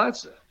then I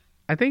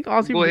think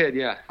Ozzy. Go ahead.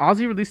 Yeah.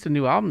 Ozzy released a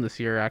new album this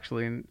year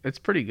actually, and it's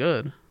pretty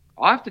good.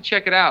 I'll have to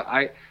check it out.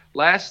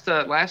 Last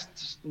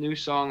new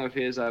song of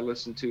his I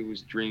listened to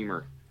was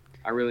Dreamer.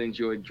 I really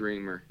enjoyed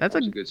Dreamer. That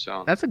was a good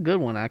song. That's a good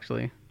one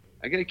actually.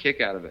 I get a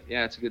kick out of it.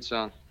 Yeah, it's a good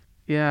song.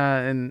 Yeah,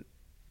 and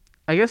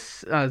I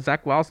guess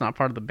Zach Wild's not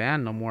part of the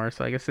band no more,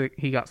 so I guess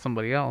he got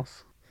somebody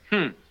else.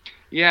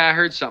 Yeah, I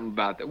heard something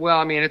about that. Well,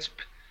 I mean, it's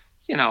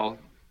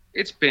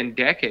been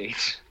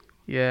decades.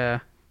 Yeah.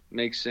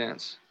 Makes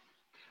sense.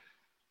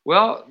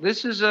 Well,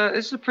 this is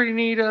a pretty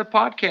neat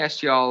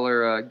podcast y'all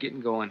are getting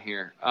going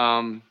here.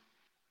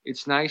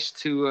 It's nice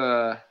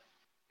to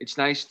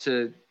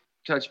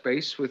touch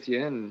base with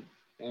you,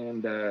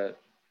 and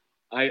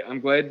I'm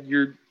glad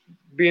you're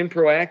being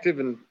proactive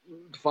and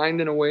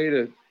finding a way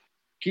to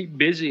keep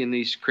busy in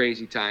these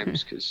crazy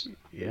times because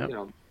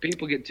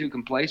people get too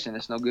complacent.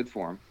 It's no good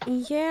for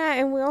them. Yeah,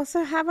 and we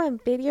also have a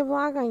video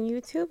blog on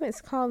YouTube.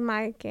 It's called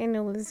Mike and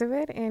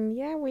Elizabeth, and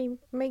we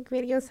make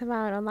videos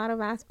about a lot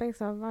of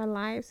aspects of our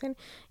lives, and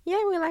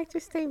we like to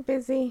stay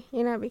busy,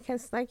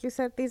 because like you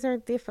said, these are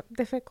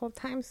difficult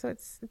times, so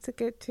it's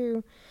good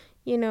to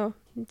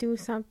do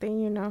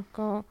something,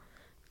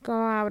 go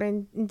out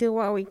and do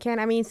what we can.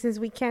 I mean, since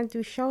we can't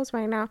do shows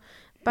right now,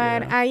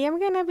 but I am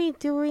going to be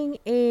doing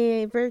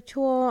a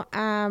virtual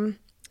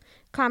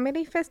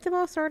comedy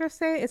festival, sort of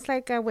say. It's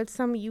like with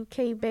some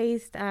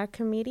UK-based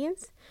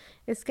comedians.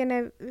 It's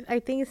I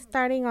think it's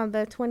starting on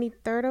the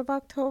 23rd of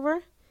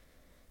October.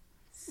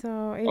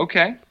 So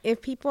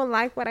if people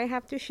like what I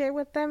have to share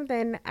with them,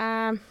 then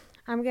I'm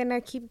going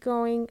to keep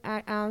going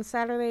on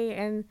Saturday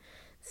and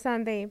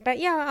Sunday. But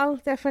I'll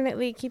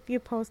definitely keep you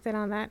posted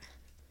on that.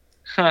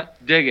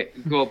 Dig it.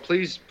 Well,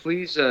 please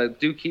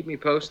do keep me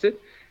posted.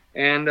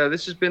 And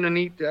this has been a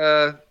neat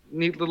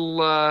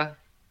little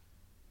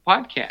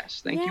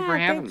podcast. Thank you for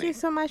having me. Thank you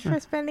so much for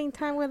spending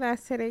time with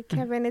us today,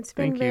 Kevin. It's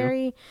been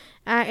very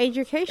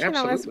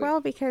educational as well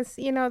because,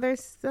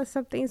 there's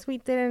some things we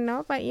didn't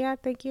know. But,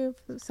 thank you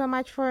so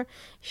much for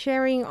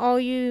sharing all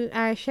you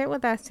shared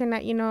with us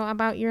tonight,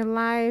 about your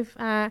life,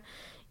 the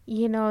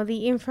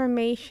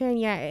information.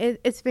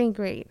 It's been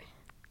great.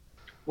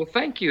 Well,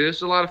 thank you. This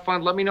was a lot of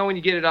fun. Let me know when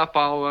you get it up.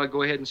 I'll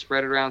go ahead and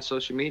spread it around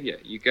social media.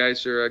 You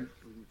guys are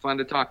fun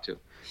to talk to.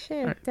 Sure,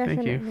 All right, thank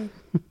you. definitely.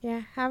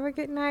 Yeah, have a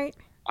good night.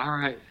 All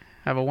right.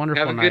 Have a wonderful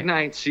Have a night. good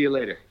night. See you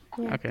later.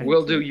 Yeah, Okay. thank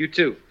Will you. do. You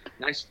too.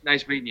 Nice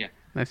meeting you.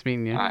 Nice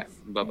meeting you. All right.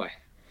 Bye-bye.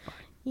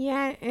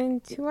 Yeah,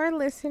 and to our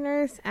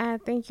listeners,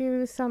 thank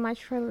you so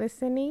much for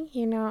listening.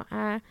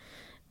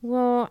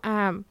 We'll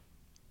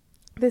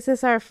this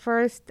is our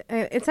first.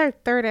 It's our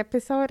third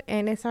episode,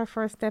 and it's our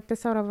first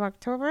episode of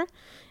October.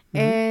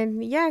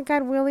 And yeah,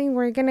 God willing,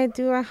 we're gonna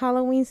do a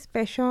Halloween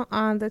special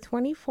on the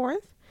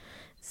 24th.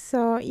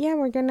 So yeah,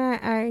 we're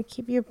gonna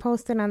keep you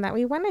posted on that.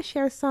 We want to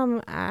share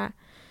some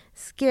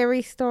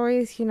scary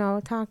stories,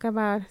 talk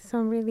about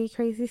some really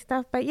crazy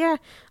stuff. But yeah,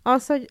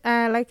 also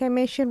like I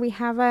mentioned, we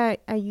have a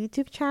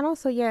YouTube channel.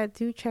 So yeah,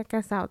 do check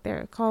us out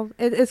there.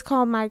 It's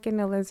called Mike and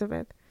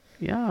Elizabeth.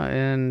 Yeah,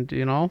 and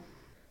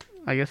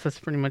I guess that's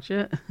pretty much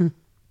it.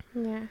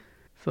 Yeah.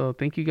 So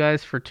thank you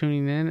guys for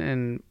tuning in,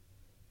 and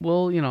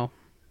we'll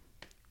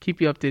keep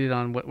you updated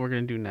on what we're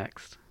gonna do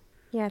next.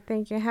 Yeah,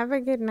 thank you. Have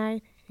a good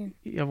night.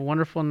 You have a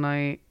wonderful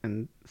night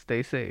and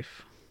stay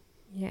safe.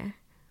 Yeah.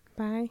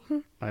 Bye.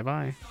 Bye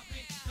bye.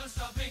 Don't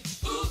stop me.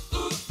 Ooh,